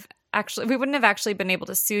wouldn't have actually been able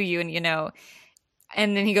to sue you, and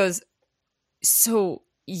and then he goes, so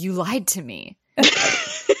you lied to me.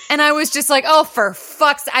 And I was just like, oh, for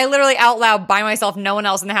fuck's, I literally out loud by myself, no one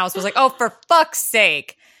else in the house was like, oh, for fuck's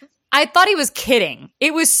sake. I thought he was kidding.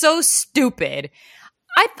 It was so stupid.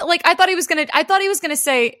 I thought he was gonna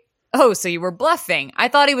say, oh, so you were bluffing. I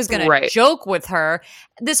thought he was gonna joke with her.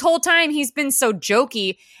 This whole time he's been so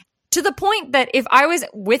jokey, to the point that if I was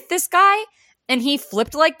with this guy and he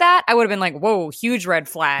flipped like that, I would have been like, whoa, huge red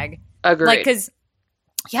flag. Agreed. Because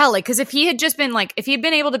if he had just been if he had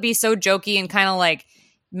been able to be so jokey and kind of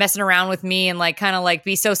messing around with me and kind of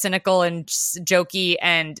be so cynical and jokey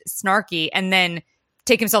and snarky, and then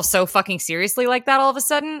take himself so fucking seriously like that all of a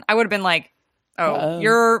sudden, I would have been like, oh,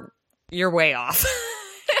 you're way off.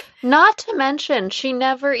 Not to mention, she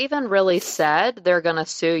never even really said they're going to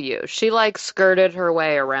sue you. She skirted her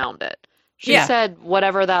way around it. She said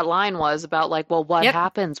whatever that line was about well, what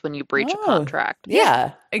happens when you breach a contract?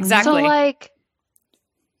 Yeah, exactly. So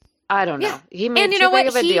I don't know. He made too big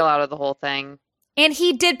of a deal out of the whole thing. And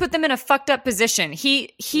he did put them in a fucked up position.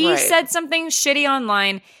 He said something shitty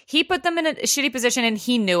online. He put them in a shitty position and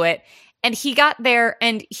he knew it. And he got there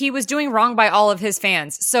and he was doing wrong by all of his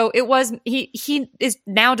fans. So it was, he is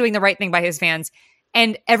now doing the right thing by his fans,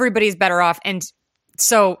 and everybody's better off. And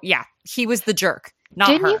so, yeah, he was the jerk,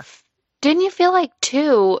 not her. Didn't you feel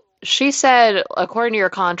too, she said, according to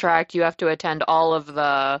your contract, you have to attend all of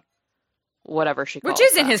the whatever she calls Which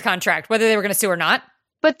is in his contract, whether they were going to sue or not.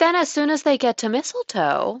 But then as soon as they get to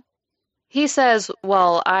Mistletoe, he says,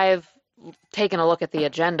 well, I've taken a look at the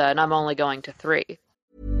agenda and I'm only going to 3.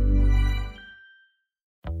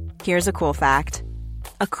 Here's a cool fact.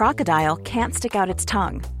 A crocodile can't stick out its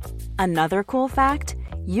tongue. Another cool fact,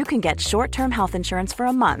 you can get short-term health insurance for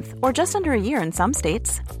a month or just under a year in some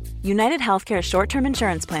states. United Healthcare short-term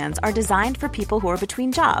insurance plans are designed for people who are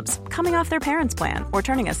between jobs, coming off their parents' plan, or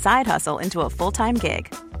turning a side hustle into a full-time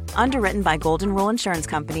gig. Underwritten by Golden Rule Insurance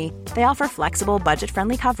Company, they offer flexible,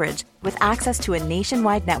 budget-friendly coverage with access to a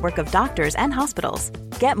nationwide network of doctors and hospitals.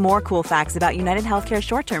 Get more cool facts about United Healthcare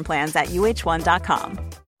short-term plans at uh1.com.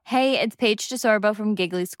 Hey, it's Paige DeSorbo from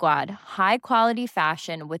Giggly Squad. High quality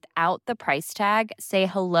fashion without the price tag. Say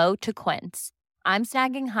hello to Quince. I'm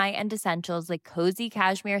snagging high-end essentials like cozy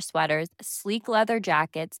cashmere sweaters, sleek leather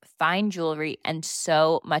jackets, fine jewelry, and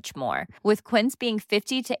so much more. With Quince being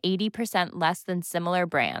 50 to 80% less than similar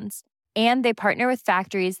brands. And they partner with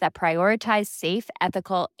factories that prioritize safe,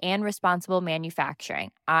 ethical, and responsible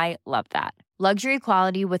manufacturing. I love that. Luxury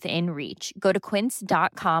quality within reach. Go to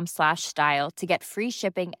quince.com/style to get free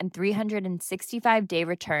shipping and 365-day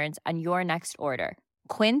returns on your next order.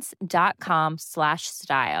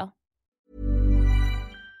 Quince.com/style.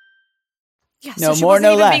 Yeah, no so more,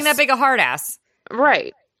 no less. Being that big a hard ass.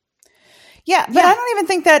 Right. Yeah, but I don't even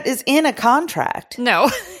think that is in a contract. No.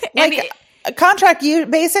 A contract you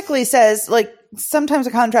basically says, sometimes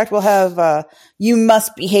a contract will have, you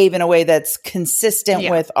must behave in a way that's consistent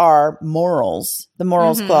with our morals, the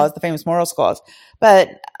morals clause, the famous morals clause.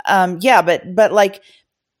 But, I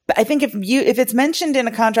think if it's mentioned in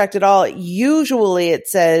a contract at all, usually it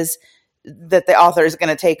says that the author is going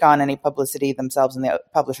to take on any publicity themselves and the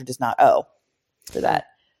publisher does not owe for that.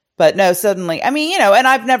 But no, suddenly, and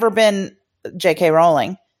I've never been J.K.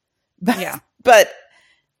 Rowling, but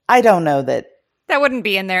I don't know that wouldn't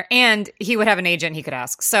be in there, and he would have an agent he could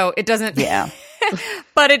ask. So it doesn't. Yeah,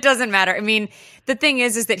 but it doesn't matter. I mean, the thing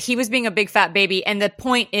is that he was being a big fat baby, and the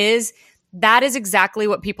point is that is exactly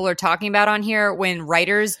what people are talking about on here. When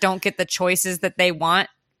writers don't get the choices that they want,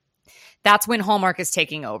 that's when Hallmark is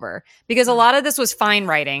taking over, because a lot of this was fine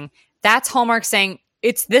writing. That's Hallmark saying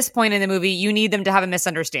it's this point in the movie you need them to have a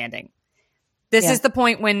misunderstanding. This is the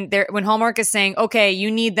point when Hallmark is saying, okay, you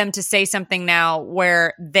need them to say something now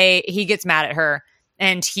where he gets mad at her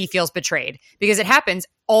and he feels betrayed, because it happens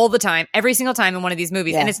all the time, every single time in one of these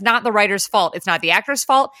movies. And it's not the writer's fault. It's not the actor's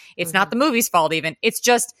fault. It's not the movie's fault even. It's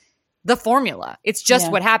just the formula. It's just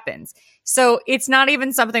what happens. So it's not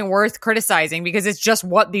even something worth criticizing, because it's just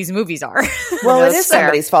what these movies are. Well, it is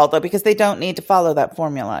somebody's fault though, because they don't need to follow that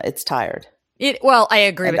formula. It's tired. Well, I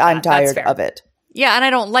agree with that. I'm tired of it. Yeah, and I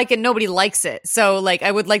don't like it. Nobody likes it. So,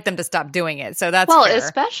 I would like them to stop doing it. So that's fair.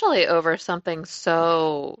 Especially over something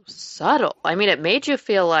so subtle. I mean, it made you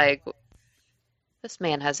feel like this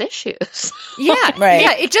man has issues. Yeah, right.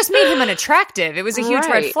 Yeah, it just made him unattractive. It was a huge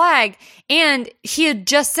red flag. And he had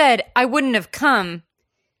just said, I wouldn't have come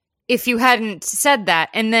if you hadn't said that.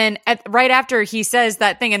 And then right after he says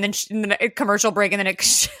that thing, and then commercial break, and then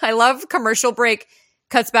I love commercial break,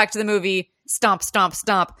 cuts back to the movie, stomp, stomp,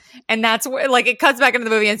 stomp. And that's where, like, it cuts back into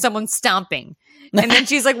the movie and someone's stomping. And then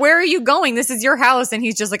she's like, where are you going? This is your house. And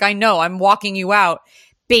he's just like, I know, I'm walking you out.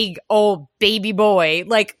 Big old baby boy.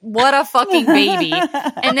 Like, what a fucking baby.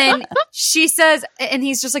 And then she says, and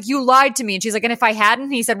he's just like, you lied to me. And she's like, and if I hadn't?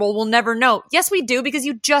 And he said, well, we'll never know. Yes, we do, because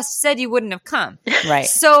you just said you wouldn't have come. Right.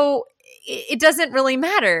 So it doesn't really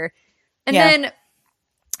matter. And then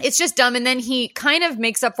it's just dumb. And then he kind of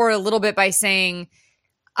makes up for it a little bit by saying,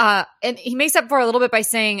 that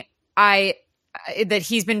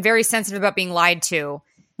he's been very sensitive about being lied to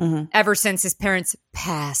ever since his parents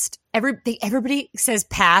passed. Everybody says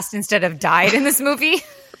passed instead of died in this movie.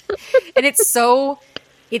 And it's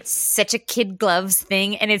such a kid gloves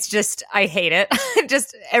thing. And it's just, I hate it.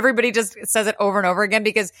 Everybody just says it over and over again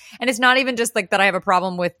and it's not even just like that I have a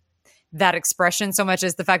problem with that expression so much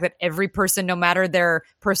as the fact that every person, no matter their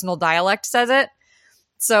personal dialect, says it.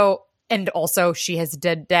 So, and also she has a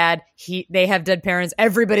dead dad. They have dead parents.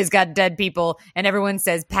 Everybody's got dead people, and everyone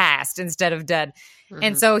says past instead of dead.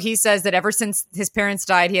 And so he says that ever since his parents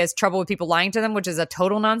died, he has trouble with people lying to them, which is a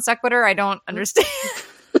total non sequitur. I don't understand.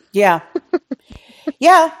 Yeah.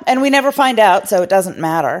 Yeah. And we never find out, so it doesn't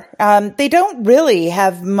matter. They don't really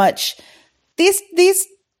have much. These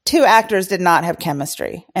two actors did not have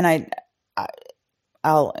chemistry, and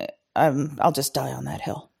I'll just die on that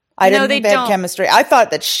hill. I didn't think they had chemistry. I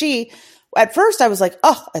thought that at first I was like,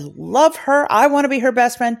 oh, I love her. I want to be her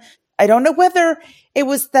best friend. I don't know whether it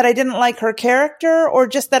was that I didn't like her character or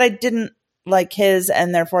just that I didn't like his,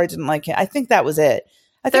 and therefore I didn't like him. I think that was it.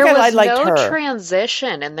 I think I liked her. There was no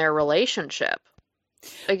transition in their relationship.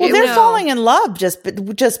 Like, well, their falling in love just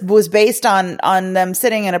was based on them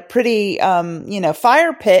sitting in a pretty,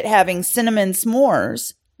 fire pit having cinnamon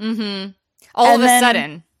s'mores. Mm-hmm. All of a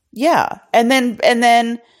sudden. Yeah. And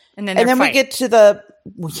then we get to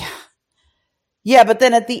but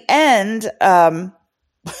then at the end,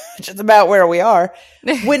 which is about where we are.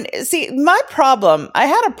 I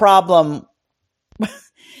had a problem.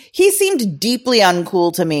 He seemed deeply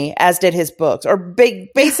uncool to me, as did his books, or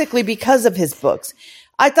basically because of his books.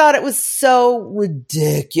 I thought it was so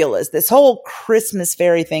ridiculous, this whole Christmas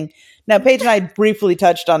fairy thing. Now, Paige and I briefly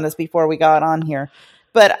touched on this before we got on here,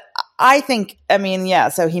 but I think,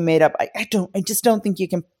 so he made up. I just don't think you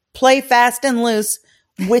can play fast and loose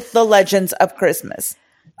with the legends of Christmas.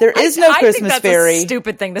 There is no Christmas fairy. That's a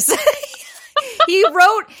stupid thing to say. He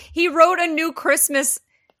wrote a new Christmas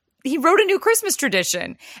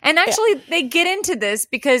tradition. And actually they get into this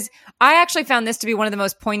because I actually found this to be one of the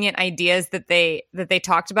most poignant ideas that they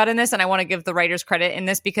talked about in this. And I want to give the writers credit in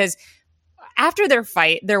this because after their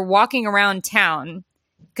fight, they're walking around town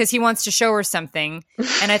because he wants to show her something.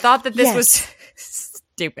 And I thought that this was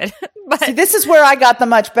stupid. But see, this is where I got the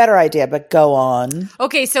much better idea, but go on.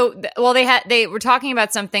 Okay. So, they were talking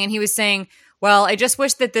about something and he was saying, well, I just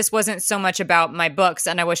wish that this wasn't so much about my books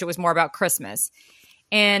and I wish it was more about Christmas.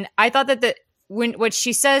 And I thought that what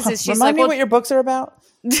she says is she's remind me what your books are about.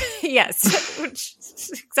 Yes,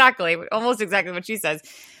 exactly, almost exactly what she says.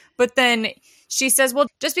 But then she says, well,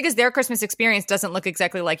 just because their Christmas experience doesn't look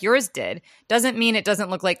exactly like yours did, doesn't mean it doesn't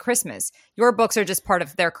look like Christmas. Your books are just part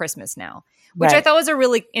of their Christmas now, which I thought was a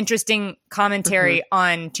really interesting commentary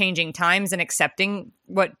on changing times and accepting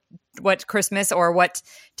what Christmas or what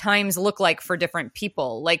times look like for different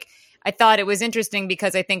people. Like, I thought it was interesting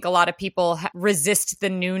because I think a lot of people resist the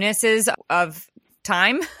newnesses of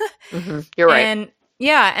time. Mm-hmm. You're right.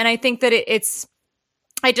 And I think that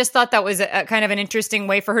I just thought that was a kind of an interesting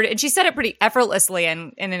way for her to, and she said it pretty effortlessly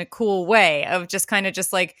and in a cool way of just kind of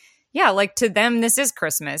just like, like to them, this is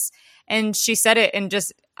Christmas. And she said it and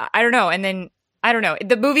just, I don't know. And then, I don't know.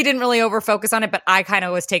 The movie didn't really over-focus on it, but I kind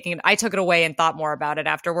of was I took it away and thought more about it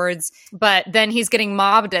afterwards. But then he's getting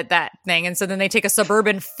mobbed at that thing. And so then they take a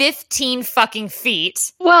Suburban 15 fucking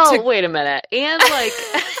feet. Well, wait a minute. And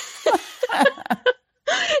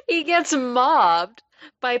he gets mobbed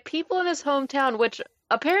by people in his hometown, which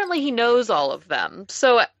apparently he knows all of them.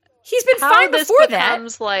 So he's been fine before that.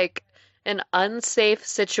 Becomes like an unsafe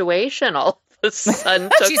situation all of a sudden.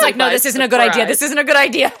 She's like, no, this isn't a good idea. This isn't a good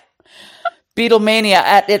idea. Beatlemania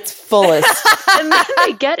at its fullest. And then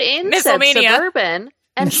they get into Suburban,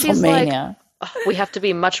 and she's like, we have to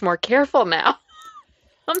be much more careful now.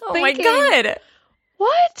 I'm thinking, my God.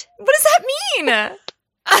 What? What does that mean?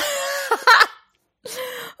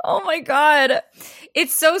 Oh my God.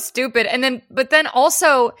 It's so stupid. But then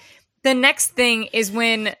also the next thing is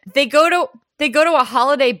when they go they go to a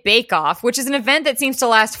holiday bake-off, which is an event that seems to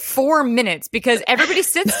last 4 minutes because everybody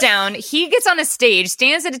sits down. He gets on a stage,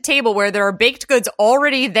 stands at a table where there are baked goods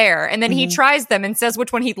already there, and then he tries them and says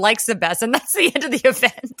which one he likes the best, and that's the end of the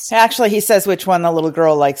event. Actually, he says which one the little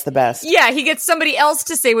girl likes the best. Yeah, he gets somebody else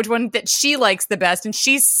to say which one that she likes the best, and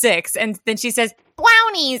she's 6, and then she says,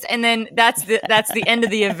 brownies, and then that's the end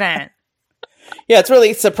of the event. Yeah, it's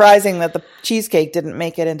really surprising that the cheesecake didn't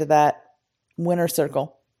make it into that winner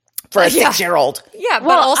circle for a 6-year-old. Yeah,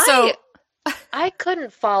 but also I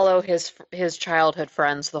couldn't follow his childhood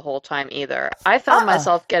friends the whole time either. I found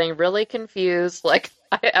myself getting really confused. Like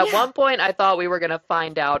at one point, I thought we were going to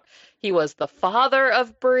find out he was the father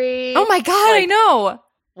of Bree. Oh my God, I know.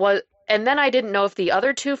 And then I didn't know if the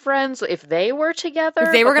other 2 friends, if they were together,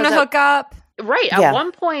 if they were going to hook up. Right. At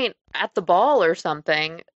one point at the ball or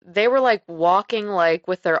something, they were like walking like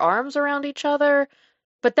with their arms around each other.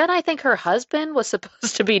 But then I think her husband was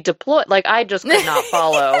supposed to be deployed. Like I just could not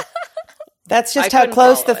follow. That's just how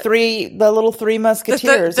close the little 3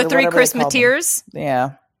 musketeers, the 3 Christmas-teers.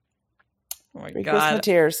 Yeah. Oh my 3 God.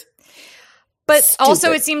 Christmas-teers. But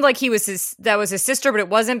also, it seemed like that was his sister, but it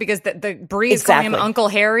wasn't because the Bree is calling him Uncle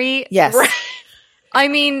Harry. Yes. Right. I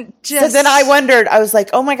mean, So then I wondered, I was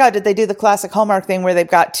like, oh my God, did they do the classic Hallmark thing where they've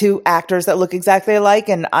got 2 actors that look exactly alike?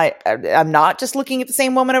 And I'm not just looking at the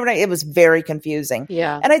same woman overnight. It was very confusing.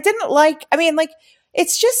 Yeah. And I didn't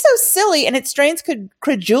it's just so silly and it strains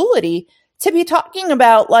credulity to be talking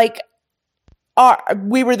about like,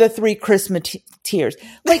 we were the 3 Christmas-teers.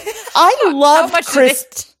 Like, I loved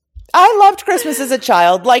Christmas as a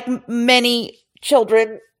child, like many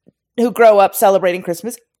children who grow up celebrating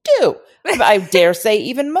Christmas do. I dare say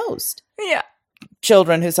even most. Yeah.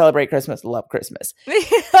 Children who celebrate Christmas love Christmas.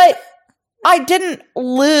 But I didn't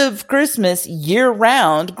live Christmas year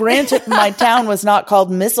round. Granted, my town was not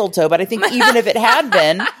called Mistletoe, but I think even if it had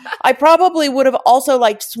been, I probably would have also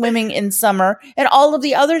liked swimming in summer and all of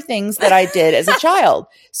the other things that I did as a child.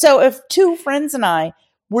 So if 2 friends and I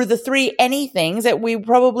were the 3 anythings, that we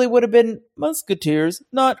probably would have been musketeers,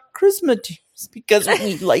 not Christmas-teers, because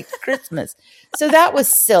we liked Christmas. So that was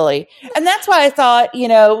silly. And that's why I thought,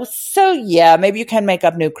 maybe you can make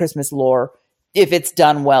up new Christmas lore if it's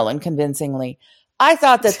done well and convincingly. I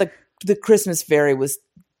thought that the Christmas fairy was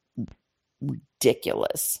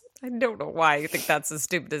ridiculous. I don't know why you think that's as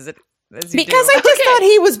stupid as it is. Because I just thought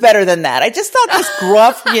he was better than that. I just thought this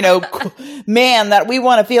gruff, man that we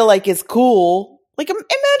want to feel like is cool. Like,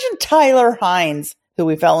 imagine Tyler Hines, who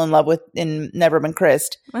we fell in love with in Never Been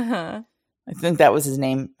Kissed. Uh-huh. I think that was his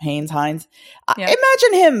name, Hines. Yeah.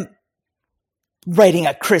 Imagine him writing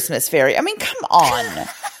a Christmas fairy. I mean, come on.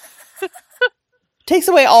 Takes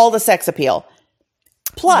away all the sex appeal.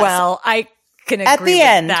 Plus, well, I can agree at the with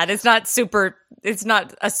end, that. It's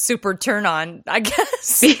not a super turn on, I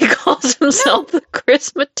guess. He calls himself the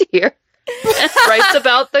Christmas-teer and writes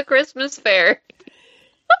about the Christmas fair.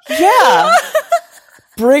 Yeah.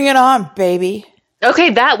 Bring it on, baby.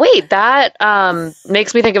 Okay, that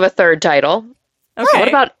makes me think of a third title. Okay. What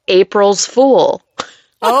about April's Fool?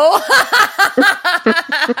 Oh.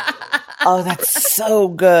 Oh, that's so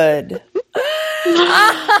good.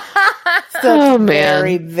 Man.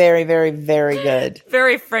 Very, very, very, very good.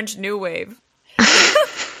 Very French New Wave.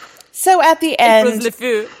 So at the end,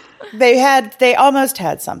 April's they almost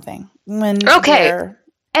had something. And then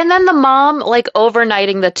the mom, like,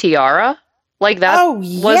 overnighting the tiara. Like, that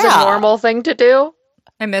was a normal thing to do.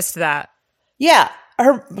 I missed that. Yeah.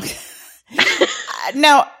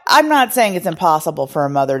 Now, I'm not saying it's impossible for a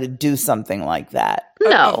mother to do something like that.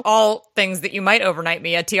 No. Of all things that you might overnight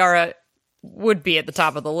me, a tiara would be at the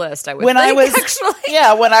top of the list, I would think, actually.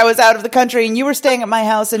 Yeah, when I was out of the country and you were staying at my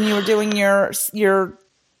house and you were doing your films.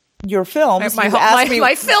 My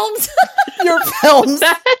films? Your films.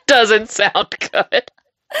 That doesn't sound good.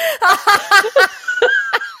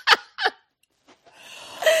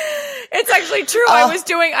 It's actually true. I was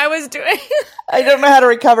doing I don't know how to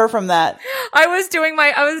recover from that. I was doing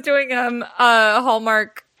a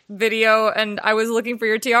Hallmark video and I was looking for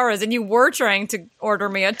your tiaras and you were trying to order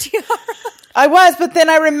me a tiara. I was, but then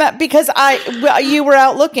I remember because you were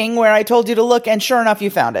out looking where I told you to look and sure enough you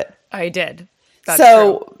found it. I did. That's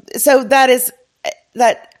true. So that is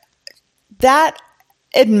that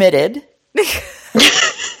admitted.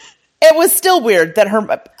 It was still weird that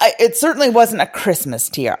it certainly wasn't a Christmas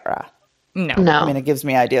tiara. No. I mean, it gives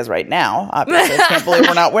me ideas right now. Obviously, I can't believe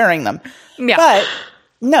we're not wearing them. Yeah. But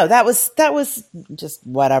no, that was just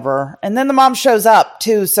whatever. And then the mom shows up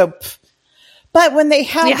too. So, but when they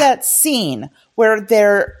have that scene where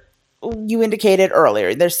you indicated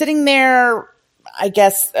earlier, they're sitting there I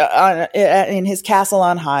guess, in his castle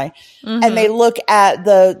on high. Mm-hmm. And they look at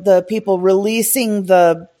the people releasing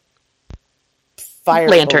the fire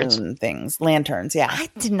balloon things. Lanterns, yeah. I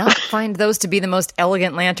did not find those to be the most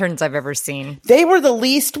elegant lanterns I've ever seen. They were the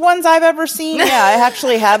least ones I've ever seen. Yeah, I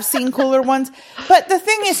actually have seen cooler ones. But the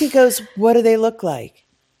thing is, he goes, what do they look like?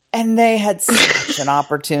 And they had such an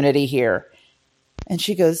opportunity here. And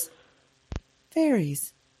she goes,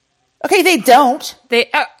 fairies. Okay, they don't.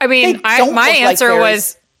 My answer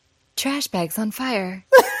was trash bags on fire.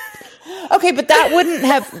 Okay, but that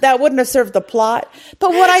wouldn't have served the plot.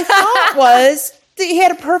 But what I thought was that he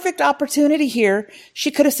had a perfect opportunity here.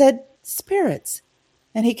 She could have said spirits,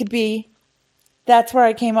 and he could be. That's where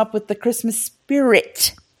I came up with the Christmas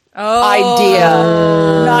spirit idea,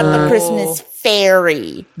 not the Christmas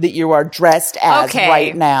fairy that you are dressed as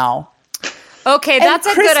right now. Okay, that's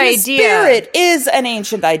a good idea. Christmas spirit is an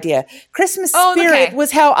ancient idea. Christmas spirit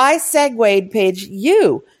was how I segued, Paige,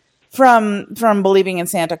 you from believing in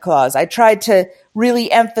Santa Claus. I tried to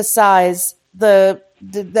really emphasize that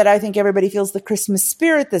I think everybody feels the Christmas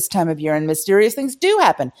spirit this time of year, and mysterious things do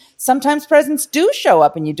happen. Sometimes presents do show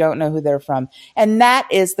up and you don't know who they're from. And that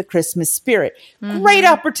is the Christmas spirit. Mm-hmm. Great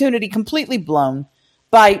opportunity, completely blown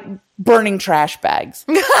by burning trash bags,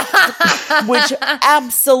 which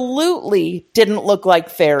absolutely didn't look like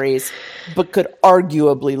fairies, but could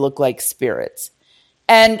arguably look like spirits.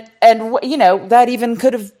 And that even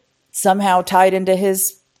could have somehow tied into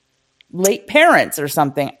his late parents or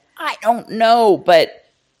something. I don't know, but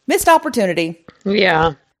missed opportunity.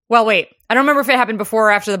 Yeah. Well, wait. I don't remember if it happened before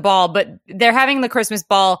or after the ball, but they're having the Christmas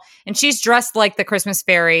ball, and she's dressed like the Christmas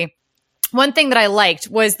fairy. One thing that I liked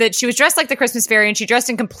was that she was dressed like the Christmas fairy, and she dressed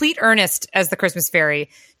in complete earnest as the Christmas fairy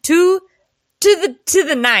to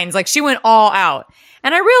the nines. Like, she went all out.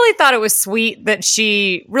 And I really thought it was sweet that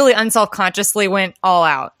she really unselfconsciously went all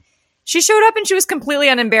out. She showed up and she was completely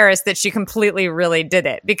unembarrassed that she completely really did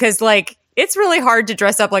it, because like, it's really hard to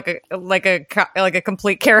dress up like a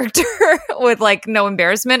complete character with like no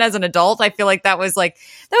embarrassment as an adult. I feel like that was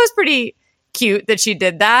pretty cute that she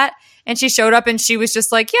did that. And she showed up and she was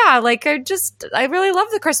just like, yeah, like I really love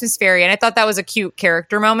the Christmas fairy. And I thought that was a cute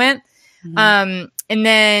character moment. Mm-hmm. And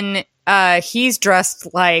then he's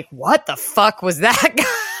dressed like, what the fuck was that guy?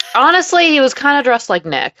 Honestly, he was kind of dressed like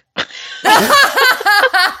Nick.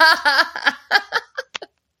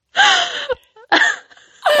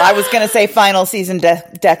 I was going to say final season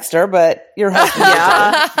Dexter, but you're hoping.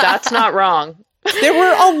 Yeah, that's not wrong. There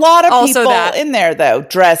were a lot of people in there, though,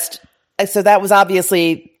 dressed. So that was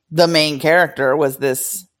obviously the main character, was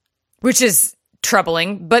this. Which is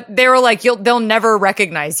troubling. But they were like, they'll never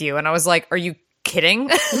recognize you. And I was like, are you kidding?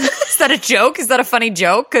 Is that a joke? Is that a funny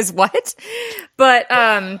joke? Because what? But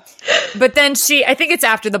then I think it's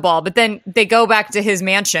after the ball, but then they go back to his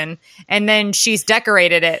mansion, and then she's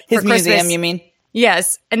decorated it for Christmas. His museum, you mean?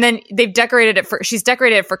 Yes. And then she's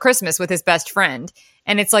decorated it for Christmas with his best friend.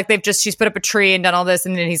 And it's like she's put up a tree and done all this.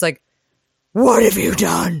 And then he's like, what have you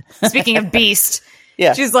done? Speaking of Beast.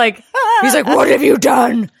 Yeah. He's like, what have you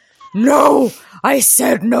done? No, I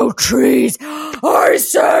said no trees. I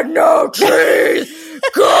said no trees.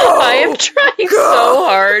 Go. I am trying so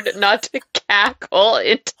hard not to cackle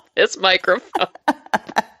into this microphone.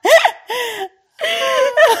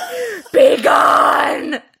 Be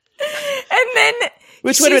gone. And then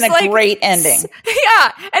which would have been a great ending.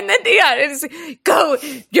 Yeah. And then, it's go,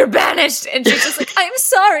 you're banished. And she's just like, I'm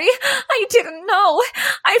sorry. I didn't know.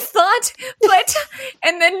 I thought, but,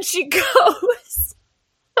 and then she goes.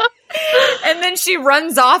 And then she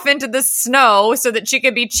runs off into the snow so that she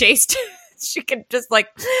could be chased. She could just like,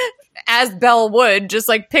 as Belle would, just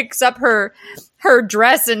like picks up her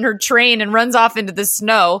dress and her train and runs off into the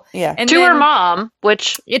snow. Yeah. And to her mom,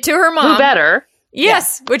 to her mom. Who better?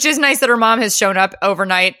 Yes, yeah. Which is nice that her mom has shown up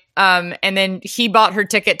overnight. And then he bought her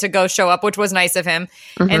ticket to go show up, which was nice of him.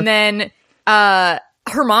 Mm-hmm. And then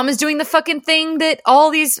her mom is doing the fucking thing that all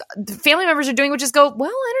these family members are doing, which is go, well,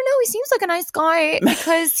 I don't know. He seems like a nice guy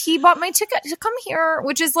because he bought my ticket to come here,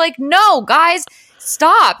 which is like, no, guys,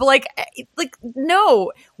 stop. Like,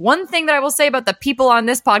 no. One thing that I will say about the people on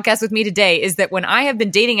this podcast with me today is that when I have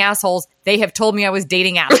been dating assholes, they have told me I was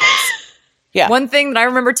dating assholes. Yeah. One thing that I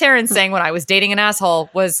remember Taryn saying when I was dating an asshole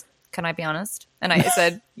was, can I be honest? And I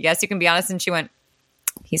said, yes, you can be honest. And she went,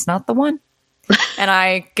 he's not the one. And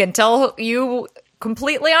I can tell you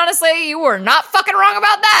completely honestly, you were not fucking wrong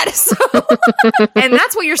about that. So, and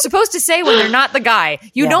that's what you're supposed to say when they're not the guy.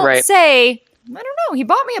 You don't say, I don't know, he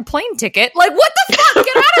bought me a plane ticket. Like, what the fuck?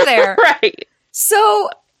 Get out of there. Right. So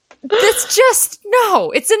that's just,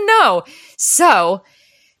 no, it's a no. So,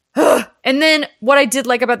 and then what I did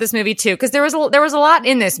like about this movie too, because there was a lot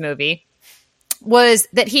in this movie, was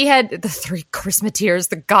that he had the 3 Christmateers,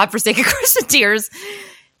 the godforsaken Christmateers.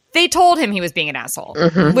 They told him he was being an asshole,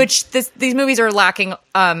 which these movies are lacking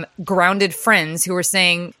grounded friends who are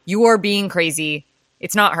saying, you are being crazy.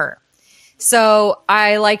 It's not her. So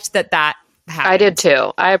I liked that happened. I did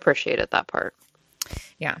too. I appreciated that part.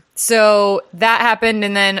 Yeah. So that happened,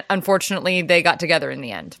 and then unfortunately they got together in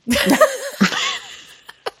the end.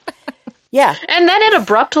 Yeah. And then it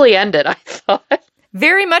abruptly ended, I thought.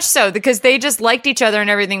 Very much so, because they just liked each other and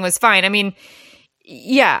everything was fine. I mean,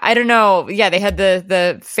 yeah, I don't know. Yeah, they had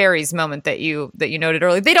the fairies moment that you noted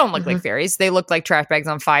earlier. They don't look like fairies. They look like trash bags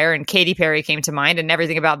on fire, and Katy Perry came to mind, and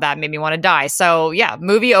everything about that made me want to die. So yeah,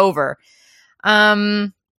 movie over.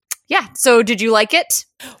 Yeah. So did you like it?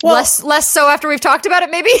 Well, less so after we've talked about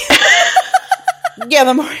it, maybe? Yeah,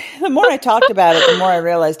 the more I talked about it, the more I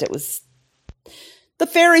realized it was the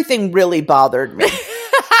fairy thing really bothered me.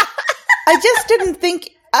 I just didn't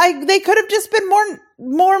think they could have just been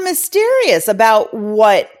more mysterious about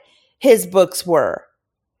what his books were.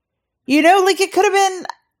 You know, like it could have been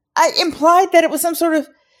implied that it was some sort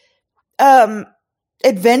of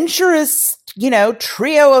adventurous,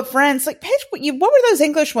 trio of friends. Like, Paige, what were those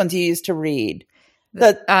English ones you used to read?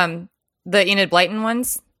 The Enid Blyton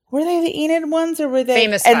ones? Were they the Enid ones, or were they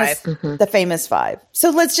Famous Five? The Famous Five. So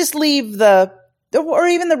let's just leave or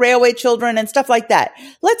even the Railway Children and stuff like that.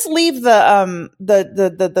 Let's leave the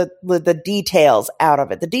details out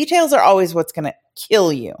of it. The details are always what's going to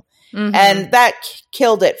kill you, and that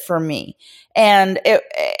killed it for me. And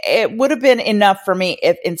it would have been enough for me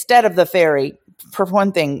if instead of the fairy, for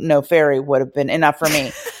one thing, no fairy would have been enough for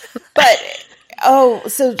me. But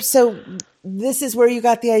so this is where you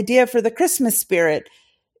got the idea for the Christmas spirit,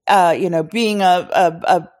 being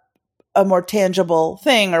a more tangible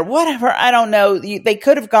thing or whatever. I don't know. They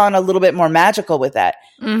could have gone a little bit more magical with that.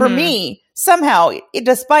 For me, somehow,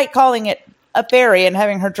 despite calling it a fairy and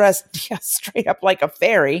having her dressed straight up like a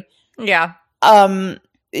fairy. Yeah. That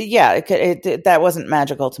wasn't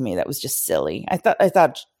magical to me. That was just silly. I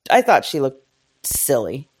thought she looked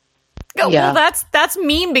silly. Oh, yeah. Well, that's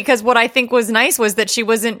mean, because what I think was nice was that she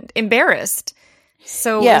wasn't embarrassed.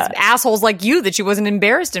 So it was assholes like you that she wasn't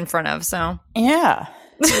embarrassed in front of. So yeah.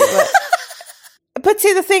 But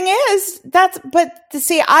see, the thing is,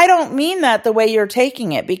 I don't mean that the way you're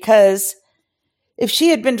taking it, because if she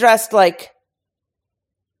had been dressed like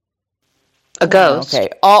a ghost, okay,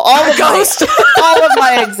 all of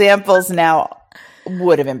my examples now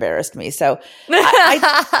would have embarrassed me. So, but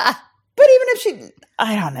even if she,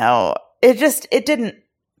 I don't know, it just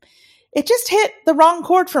hit the wrong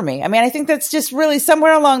chord for me. I mean, I think that's just really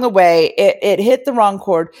somewhere along the way, it hit the wrong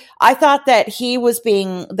chord. I thought that he was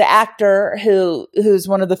being the actor who's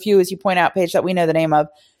one of the few, as you point out, Paige, that we know the name of,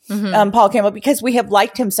 Paul Campbell, because we have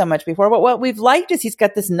liked him so much before. But what we've liked is he's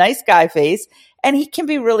got this nice guy face, and he can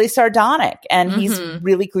be really sardonic, and he's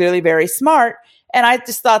really clearly very smart. And I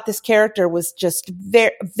just thought this character was just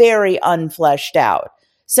very, very unfleshed out.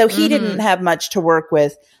 So he didn't have much to work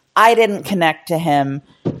with. I didn't connect to him.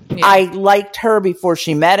 Yeah. I liked her before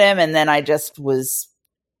she met him, and then I just was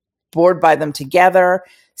bored by them together.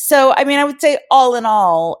 So, I mean, I would say all in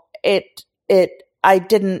all, I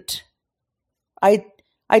didn't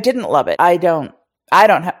love it. I don't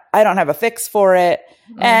have a fix for it.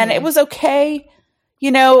 And it was okay.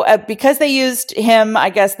 Because they used him, I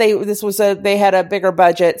guess they had a bigger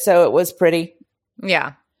budget, so it was pretty.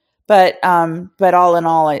 Yeah. But all in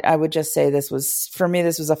all, I would just say this was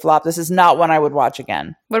a flop. This is not one I would watch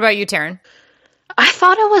again. What about you, Taryn? I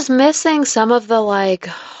thought it was missing some of the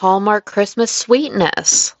Hallmark Christmas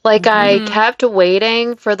sweetness. I kept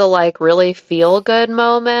waiting for the really feel good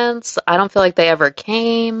moments. I don't feel like they ever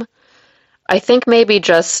came. I think maybe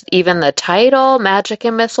just even the title, Magic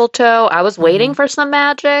and Mistletoe, I was waiting for some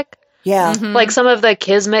magic. Yeah. Like some of the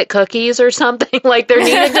Kismet cookies or something. There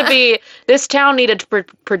needed to be, this town needed to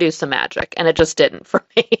produce some magic, and it just didn't for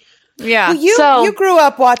me. Yeah. Well, you grew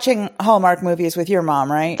up watching Hallmark movies with your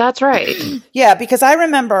mom, right? That's right. Yeah, because I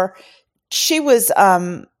remember she was,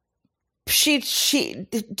 she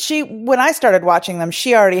when I started watching them,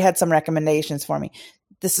 she already had some recommendations for me.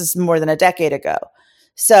 This is more than a decade ago.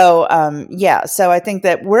 So, so I think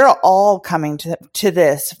that we're all coming to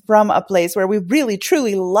this from a place where we really,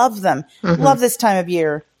 truly love them, love this time of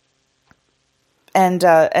year,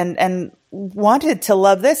 and wanted to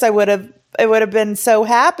love this. I would have been so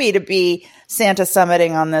happy to be Santa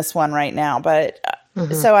summiting on this one right now. But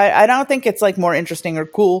so I don't think it's more interesting or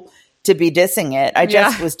cool to be dissing it. I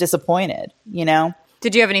just was disappointed,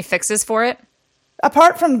 Did you have any fixes for it?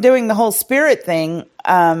 Apart from doing the whole spirit thing,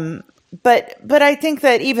 But I think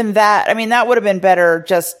that even that, I mean, that would have been better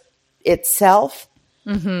just itself.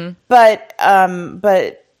 But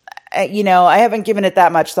you know, I haven't given it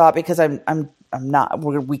that much thought because I'm not.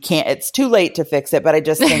 We can't. It's too late to fix it. But I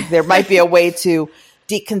just think there might be a way to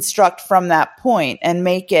deconstruct from that point and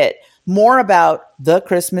make it more about the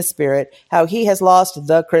Christmas spirit, how he has lost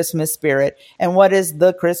the Christmas spirit, and what is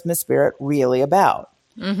the Christmas spirit really about.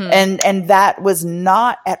 And that was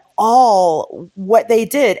not at all what they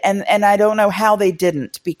did. And I don't know how they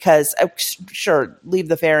didn't, because sure, leave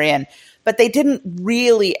the fairy in, but they didn't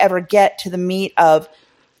really ever get to the meat of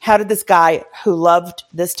how did this guy who loved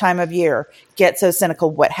this time of year get so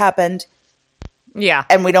cynical? What happened? Yeah.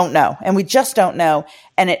 And we don't know. And we just don't know.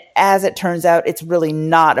 And as it turns out, it's really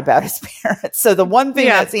not about his parents. So the one thing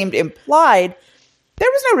that seemed implied, there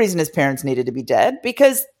was no reason his parents needed to be dead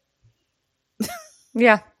because...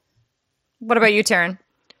 Yeah. What about you, Taryn?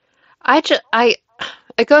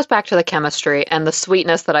 It goes back to the chemistry and the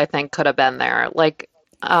sweetness that I think could have been there. Like,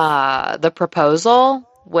 the proposal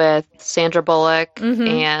with Sandra Bullock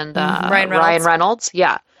and Ryan Reynolds.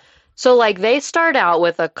 Yeah. So like they start out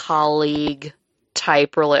with a colleague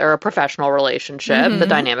type or a professional relationship. The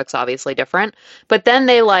dynamic's obviously different, but then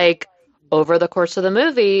they like over the course of the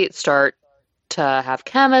movie start to have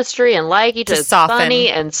chemistry and like each other, funny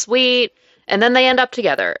and sweet, and then they end up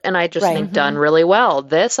together. And I just think done really well.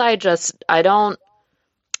 This I don't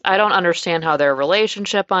understand how their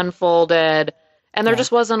relationship unfolded, and there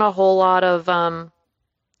just wasn't a whole lot of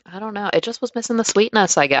I don't know. It just was missing the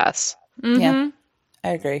sweetness, I guess. Yeah, I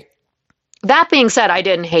agree. That being said, I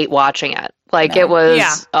didn't hate watching it. Like, it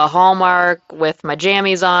was a Hallmark with my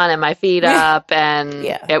jammies on and my feet up, and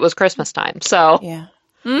it was Christmas time. So,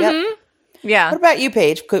 What about you,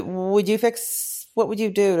 Paige? What would you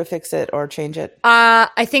do to fix it or change it?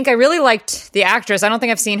 I think I really liked the actress. I don't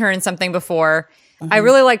think I've seen her in something before. I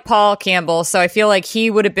really like Paul Campbell, so I feel like he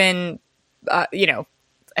would have been,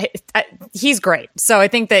 he's great. So I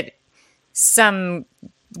think that some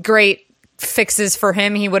great fixes for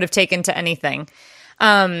him he would have taken to anything.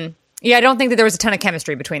 I don't think that there was a ton of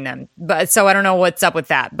chemistry between them, but so I don't know what's up with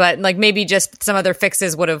that, but like maybe just some other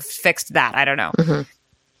fixes would have fixed that. I don't know.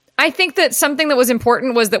 I think that something that was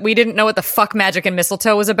important was that we didn't know what the fuck Magic and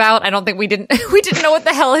Mistletoe was about. I don't think we didn't know what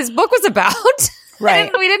the hell his book was about.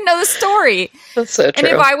 Right. We didn't know the story. That's so true.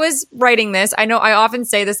 And if I was writing this, I know I often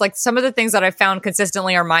say this, like some of the things that I've found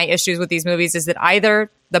consistently are my issues with these movies is that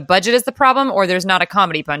either the budget is the problem or there's not a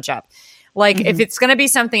comedy punch up. Like if it's going to be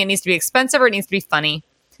something, it needs to be expensive or it needs to be funny.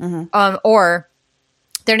 Or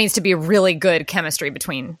there needs to be really good chemistry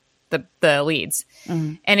between the leads.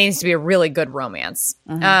 And it needs to be a really good romance.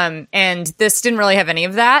 And this didn't really have any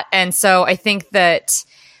of that. And so I think that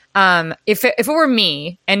if it were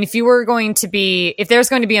me, and if there's going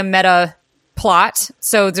to be a meta plot,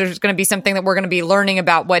 so there's going to be something that we're going to be learning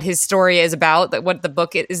about what his story is about, that what the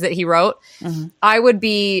book is that he wrote, I would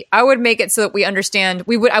make it so that we understand.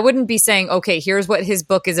 I wouldn't be saying, okay, here's what his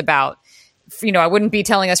book is about. I wouldn't be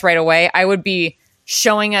telling us right away. I would be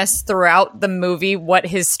showing us throughout the movie what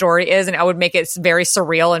his story is, and I would make it very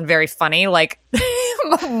surreal and very funny, like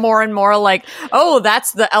more and more like, oh,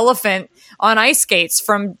 that's the elephant on ice skates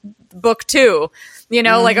from book 2.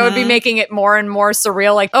 Like I would be making it more and more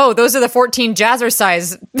surreal, like, oh, those are the 14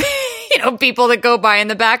 jazzercise people that go by in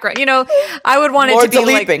the background. I would want it to be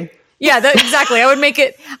leaping. Like, yeah, exactly. I would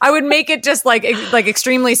make it just like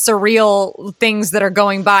extremely surreal things that are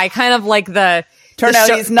going by, kind of like the turn out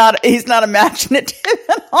he's not imaginative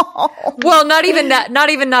at all. Well, not even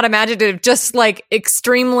not imaginative, just like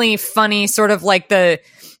extremely funny, sort of like the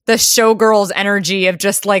showgirls energy of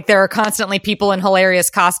just like there are constantly people in hilarious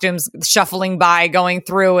costumes shuffling by, going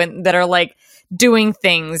through, and that are like doing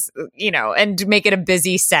things, and make it a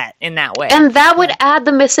busy set in that way. And that would add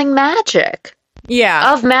the missing magic.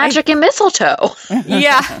 Yeah. Of Magic and Mistletoe.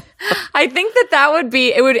 Yeah. I think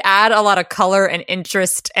it would add a lot of color and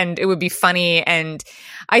interest, and it would be funny. And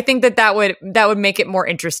I think that would make it more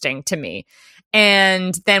interesting to me.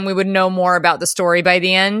 And then we would know more about the story by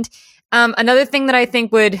the end. Another thing that I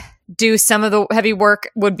think would do some of the heavy work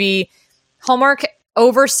would be Hallmark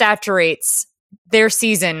oversaturates their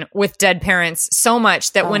season with dead parents so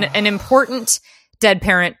much that when an important dead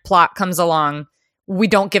parent plot comes along, we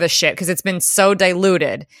don't give a shit because it's been so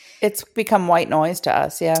diluted. It's become white noise to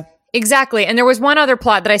us, yeah. Exactly. And there was one other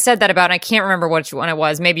plot that I said that about, and I can't remember which one it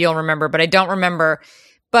was. Maybe you'll remember, but I don't remember.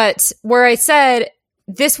 But where I said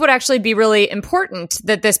this would actually be really important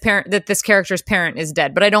that this character's parent is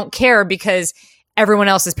dead, but I don't care because everyone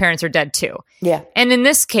else's parents are dead too. Yeah. And in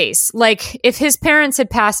this case, like if his parents had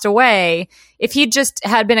passed away, if he just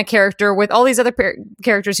had been a character with all these other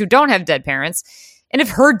characters who don't have dead parents, and if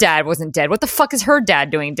her dad wasn't dead, what the fuck is her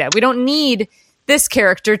dad doing dead? We don't need this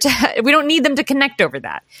character to. We don't need them to connect over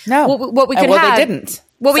that. No. What we could have. They didn't.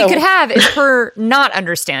 What we could have is her not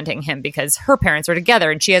understanding him because her parents are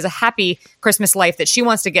together and she has a happy Christmas life that she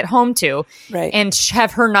wants to get home to. Right. And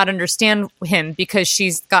have her not understand him because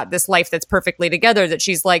she's got this life that's perfectly together that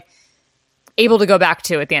she's like able to go back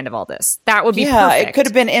to at the end of all this. That would be perfect. It could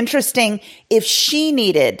have been interesting if she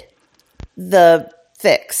needed the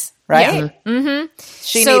fix, right? Yeah. Mm-hmm.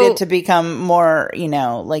 She needed to become more,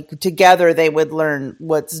 like together they would learn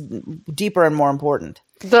what's deeper and more important.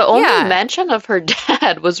 The only mention of her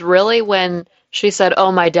dad was really when she said,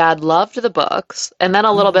 "Oh, my dad loved the books." And then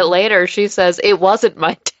a little bit later, she says, "It wasn't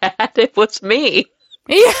my dad, it was me."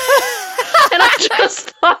 Yeah. And I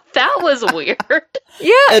just thought that was weird.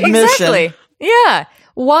 Yeah, Admission. Exactly. Yeah.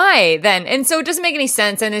 Why then? And so it doesn't make any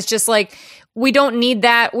sense. And it's just like, we don't need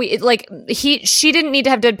that. She didn't need to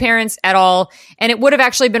have dead parents at all. And it would have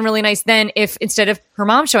actually been really nice then if instead of her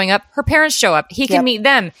mom showing up, her parents show up. He can meet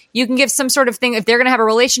them. You can give some sort of thing. If they're going to have a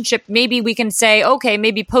relationship, maybe we can say, okay,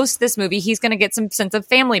 maybe post this movie, he's going to get some sense of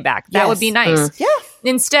family back. That would be nice. Yeah.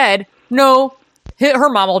 Instead, no. Her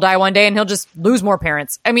mom will die one day and he'll just lose more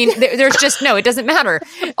parents. I mean, there's just no, it doesn't matter.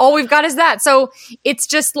 All we've got is that. So it's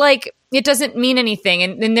just like, it doesn't mean anything.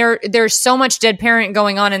 And there's so much dead parent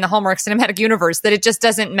going on in the Hallmark cinematic universe that it just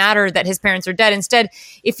doesn't matter that his parents are dead. Instead,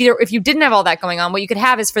 if you didn't have all that going on, what you could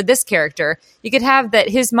have is for this character, you could have that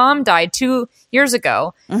his mom died 2 years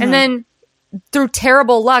ago. Mm-hmm. And then through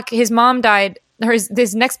terrible luck, his mom died.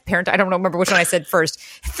 His next parent, I don't remember which one I said first.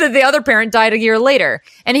 The other parent died a year later,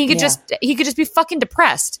 and he could just be fucking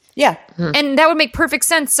depressed. Yeah, and that would make perfect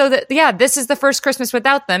sense. So that this is the first Christmas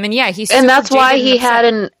without them, and and that's why he had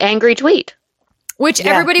an angry tweet, which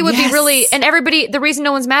everybody would be really, and everybody. The reason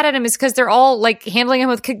no one's mad at him is because they're all like handling him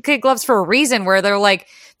with kid gloves for a reason, where they're like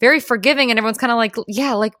very forgiving, and everyone's kind of like,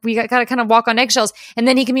 we got to kind of walk on eggshells, and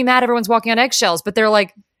then he can be mad everyone's walking on eggshells, but they're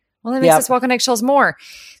like, well, that makes us walk on eggshells more.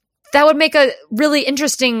 That would make a really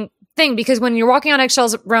interesting thing because when you're walking on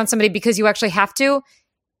eggshells around somebody because you actually have to,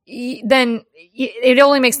 then it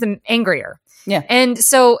only makes them angrier. Yeah. And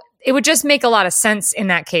so it would just make a lot of sense in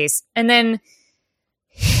that case. And then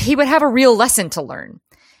he would have a real lesson to learn.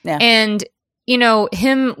 Yeah. And,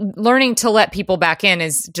 him learning to let people back in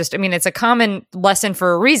is just, it's a common lesson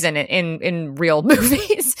for a reason in real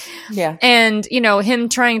movies. Yeah. And, him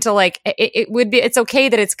trying to it's okay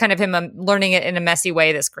that it's kind of him learning it in a messy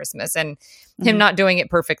way this Christmas and him not doing it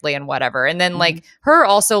perfectly and whatever. And then her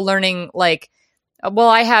also learning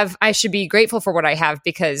I should be grateful for what I have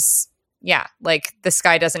because the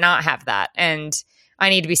sky does not have that. And I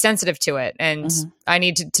need to be sensitive to it. And I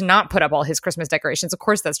need to not put up all his Christmas decorations. Of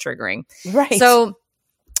course, that's triggering. Right. So,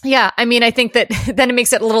 I think that then it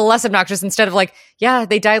makes it a little less obnoxious instead of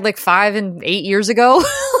they died 5 and 8 years ago.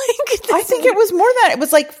 I think it was more than that. It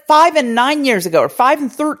was 5 and 9 years ago or 5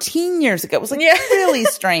 and 13 years ago. It was really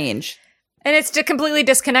strange. And it's completely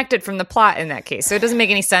disconnected from the plot in that case. So it doesn't make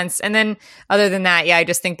any sense. And then other than that, I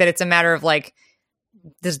just think that it's a matter of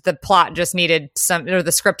the plot just needed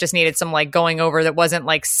the script just needed some going over that wasn't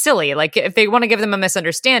silly. If they want to give them a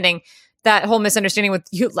misunderstanding, that whole misunderstanding with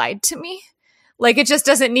 "you lied to me," it just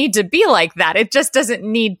doesn't need to be like that. It just doesn't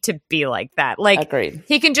need to be like that. Agreed.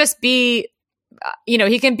 He can just be,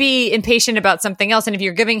 he can be impatient about something else. And if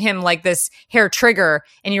you're giving him this hair trigger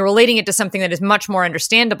and you're relating it to something that is much more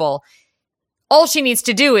understandable, all she needs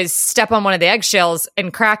to do is step on one of the eggshells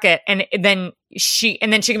and crack it, and then she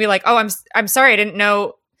can be like, "Oh, I'm sorry, I didn't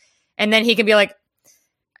know." And then he can be like,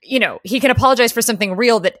 he can apologize for something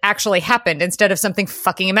real that actually happened instead of something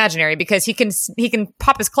fucking imaginary because he can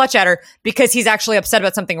pop his clutch at her because he's actually upset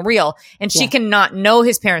about something real, and she cannot know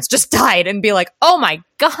his parents just died and be like, "Oh my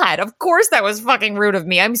God, of course that was fucking rude of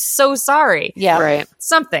me. I'm so sorry." Yeah, right.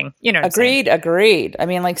 Something, Agreed.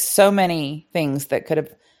 So many things that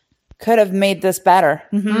could have made this better.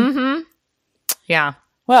 Mm-hmm. Mm-hmm. Yeah.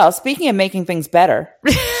 Well, speaking of making things better,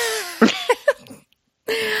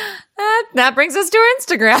 that brings us to our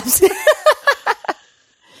Instagrams.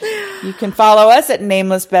 You can follow us at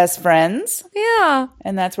Nameless Best Friends. Yeah.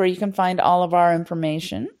 And that's where you can find all of our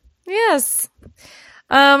information. Yes.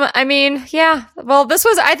 Well, I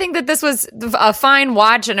think that this was a fine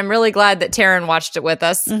watch, and I'm really glad that Taryn watched it with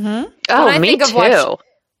us. Mm-hmm. Oh, me too.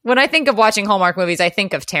 When I think of watching Hallmark movies, I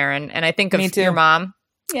think of Taryn, and I think of your mom.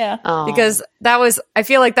 Yeah. Oh. Because I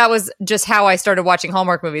feel like that was just how I started watching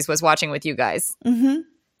Hallmark movies, was watching with you guys. Mm-hmm.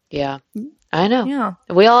 Yeah. I know. Yeah.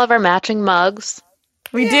 We all have our matching mugs.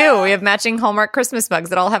 We do. We have matching Hallmark Christmas mugs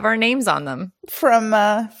that all have our names on them. From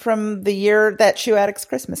the year that Shoe Addicts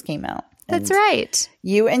Christmas came out. That's right.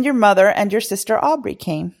 You and your mother and your sister Aubrey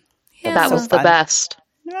came. Yeah. That was the best.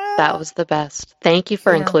 Yeah. That was the best. Thank you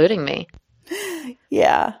for including me.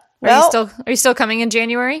 Yeah. Are you still coming in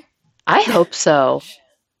January? I hope so.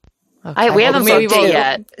 Okay. We haven't booked it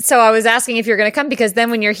yet. So I was asking if you're going to come because then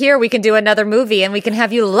when you're here, we can do another movie and we can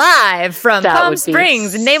have you live from Palm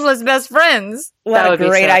Springs, Nameless Best Friends. What a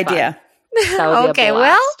great idea. Okay,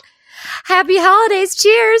 well, happy holidays.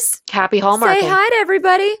 Cheers. Happy Hallmark. Say hi to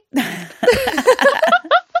everybody.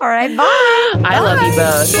 All right, bye. I love you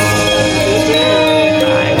both.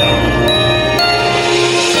 Bye.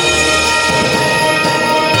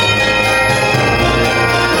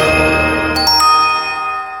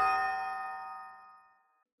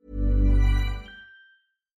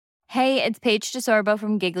 Hey, it's Paige DeSorbo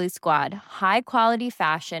from Giggly Squad. High quality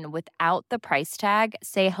fashion without the price tag.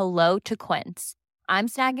 Say hello to Quince. I'm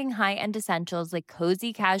snagging high-end essentials like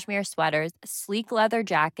cozy cashmere sweaters, sleek leather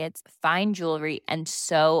jackets, fine jewelry, and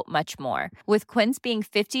so much more. With Quince being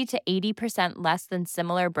 50 to 80% less than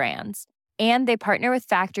similar brands. And they partner with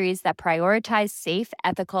factories that prioritize safe,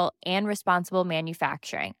 ethical, and responsible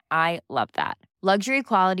manufacturing. I love that. Luxury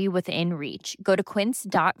quality within reach. Go to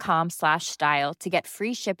quince.com/style to get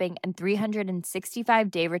free shipping and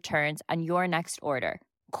 365-day returns on your next order.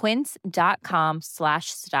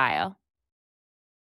 Quince.com/style.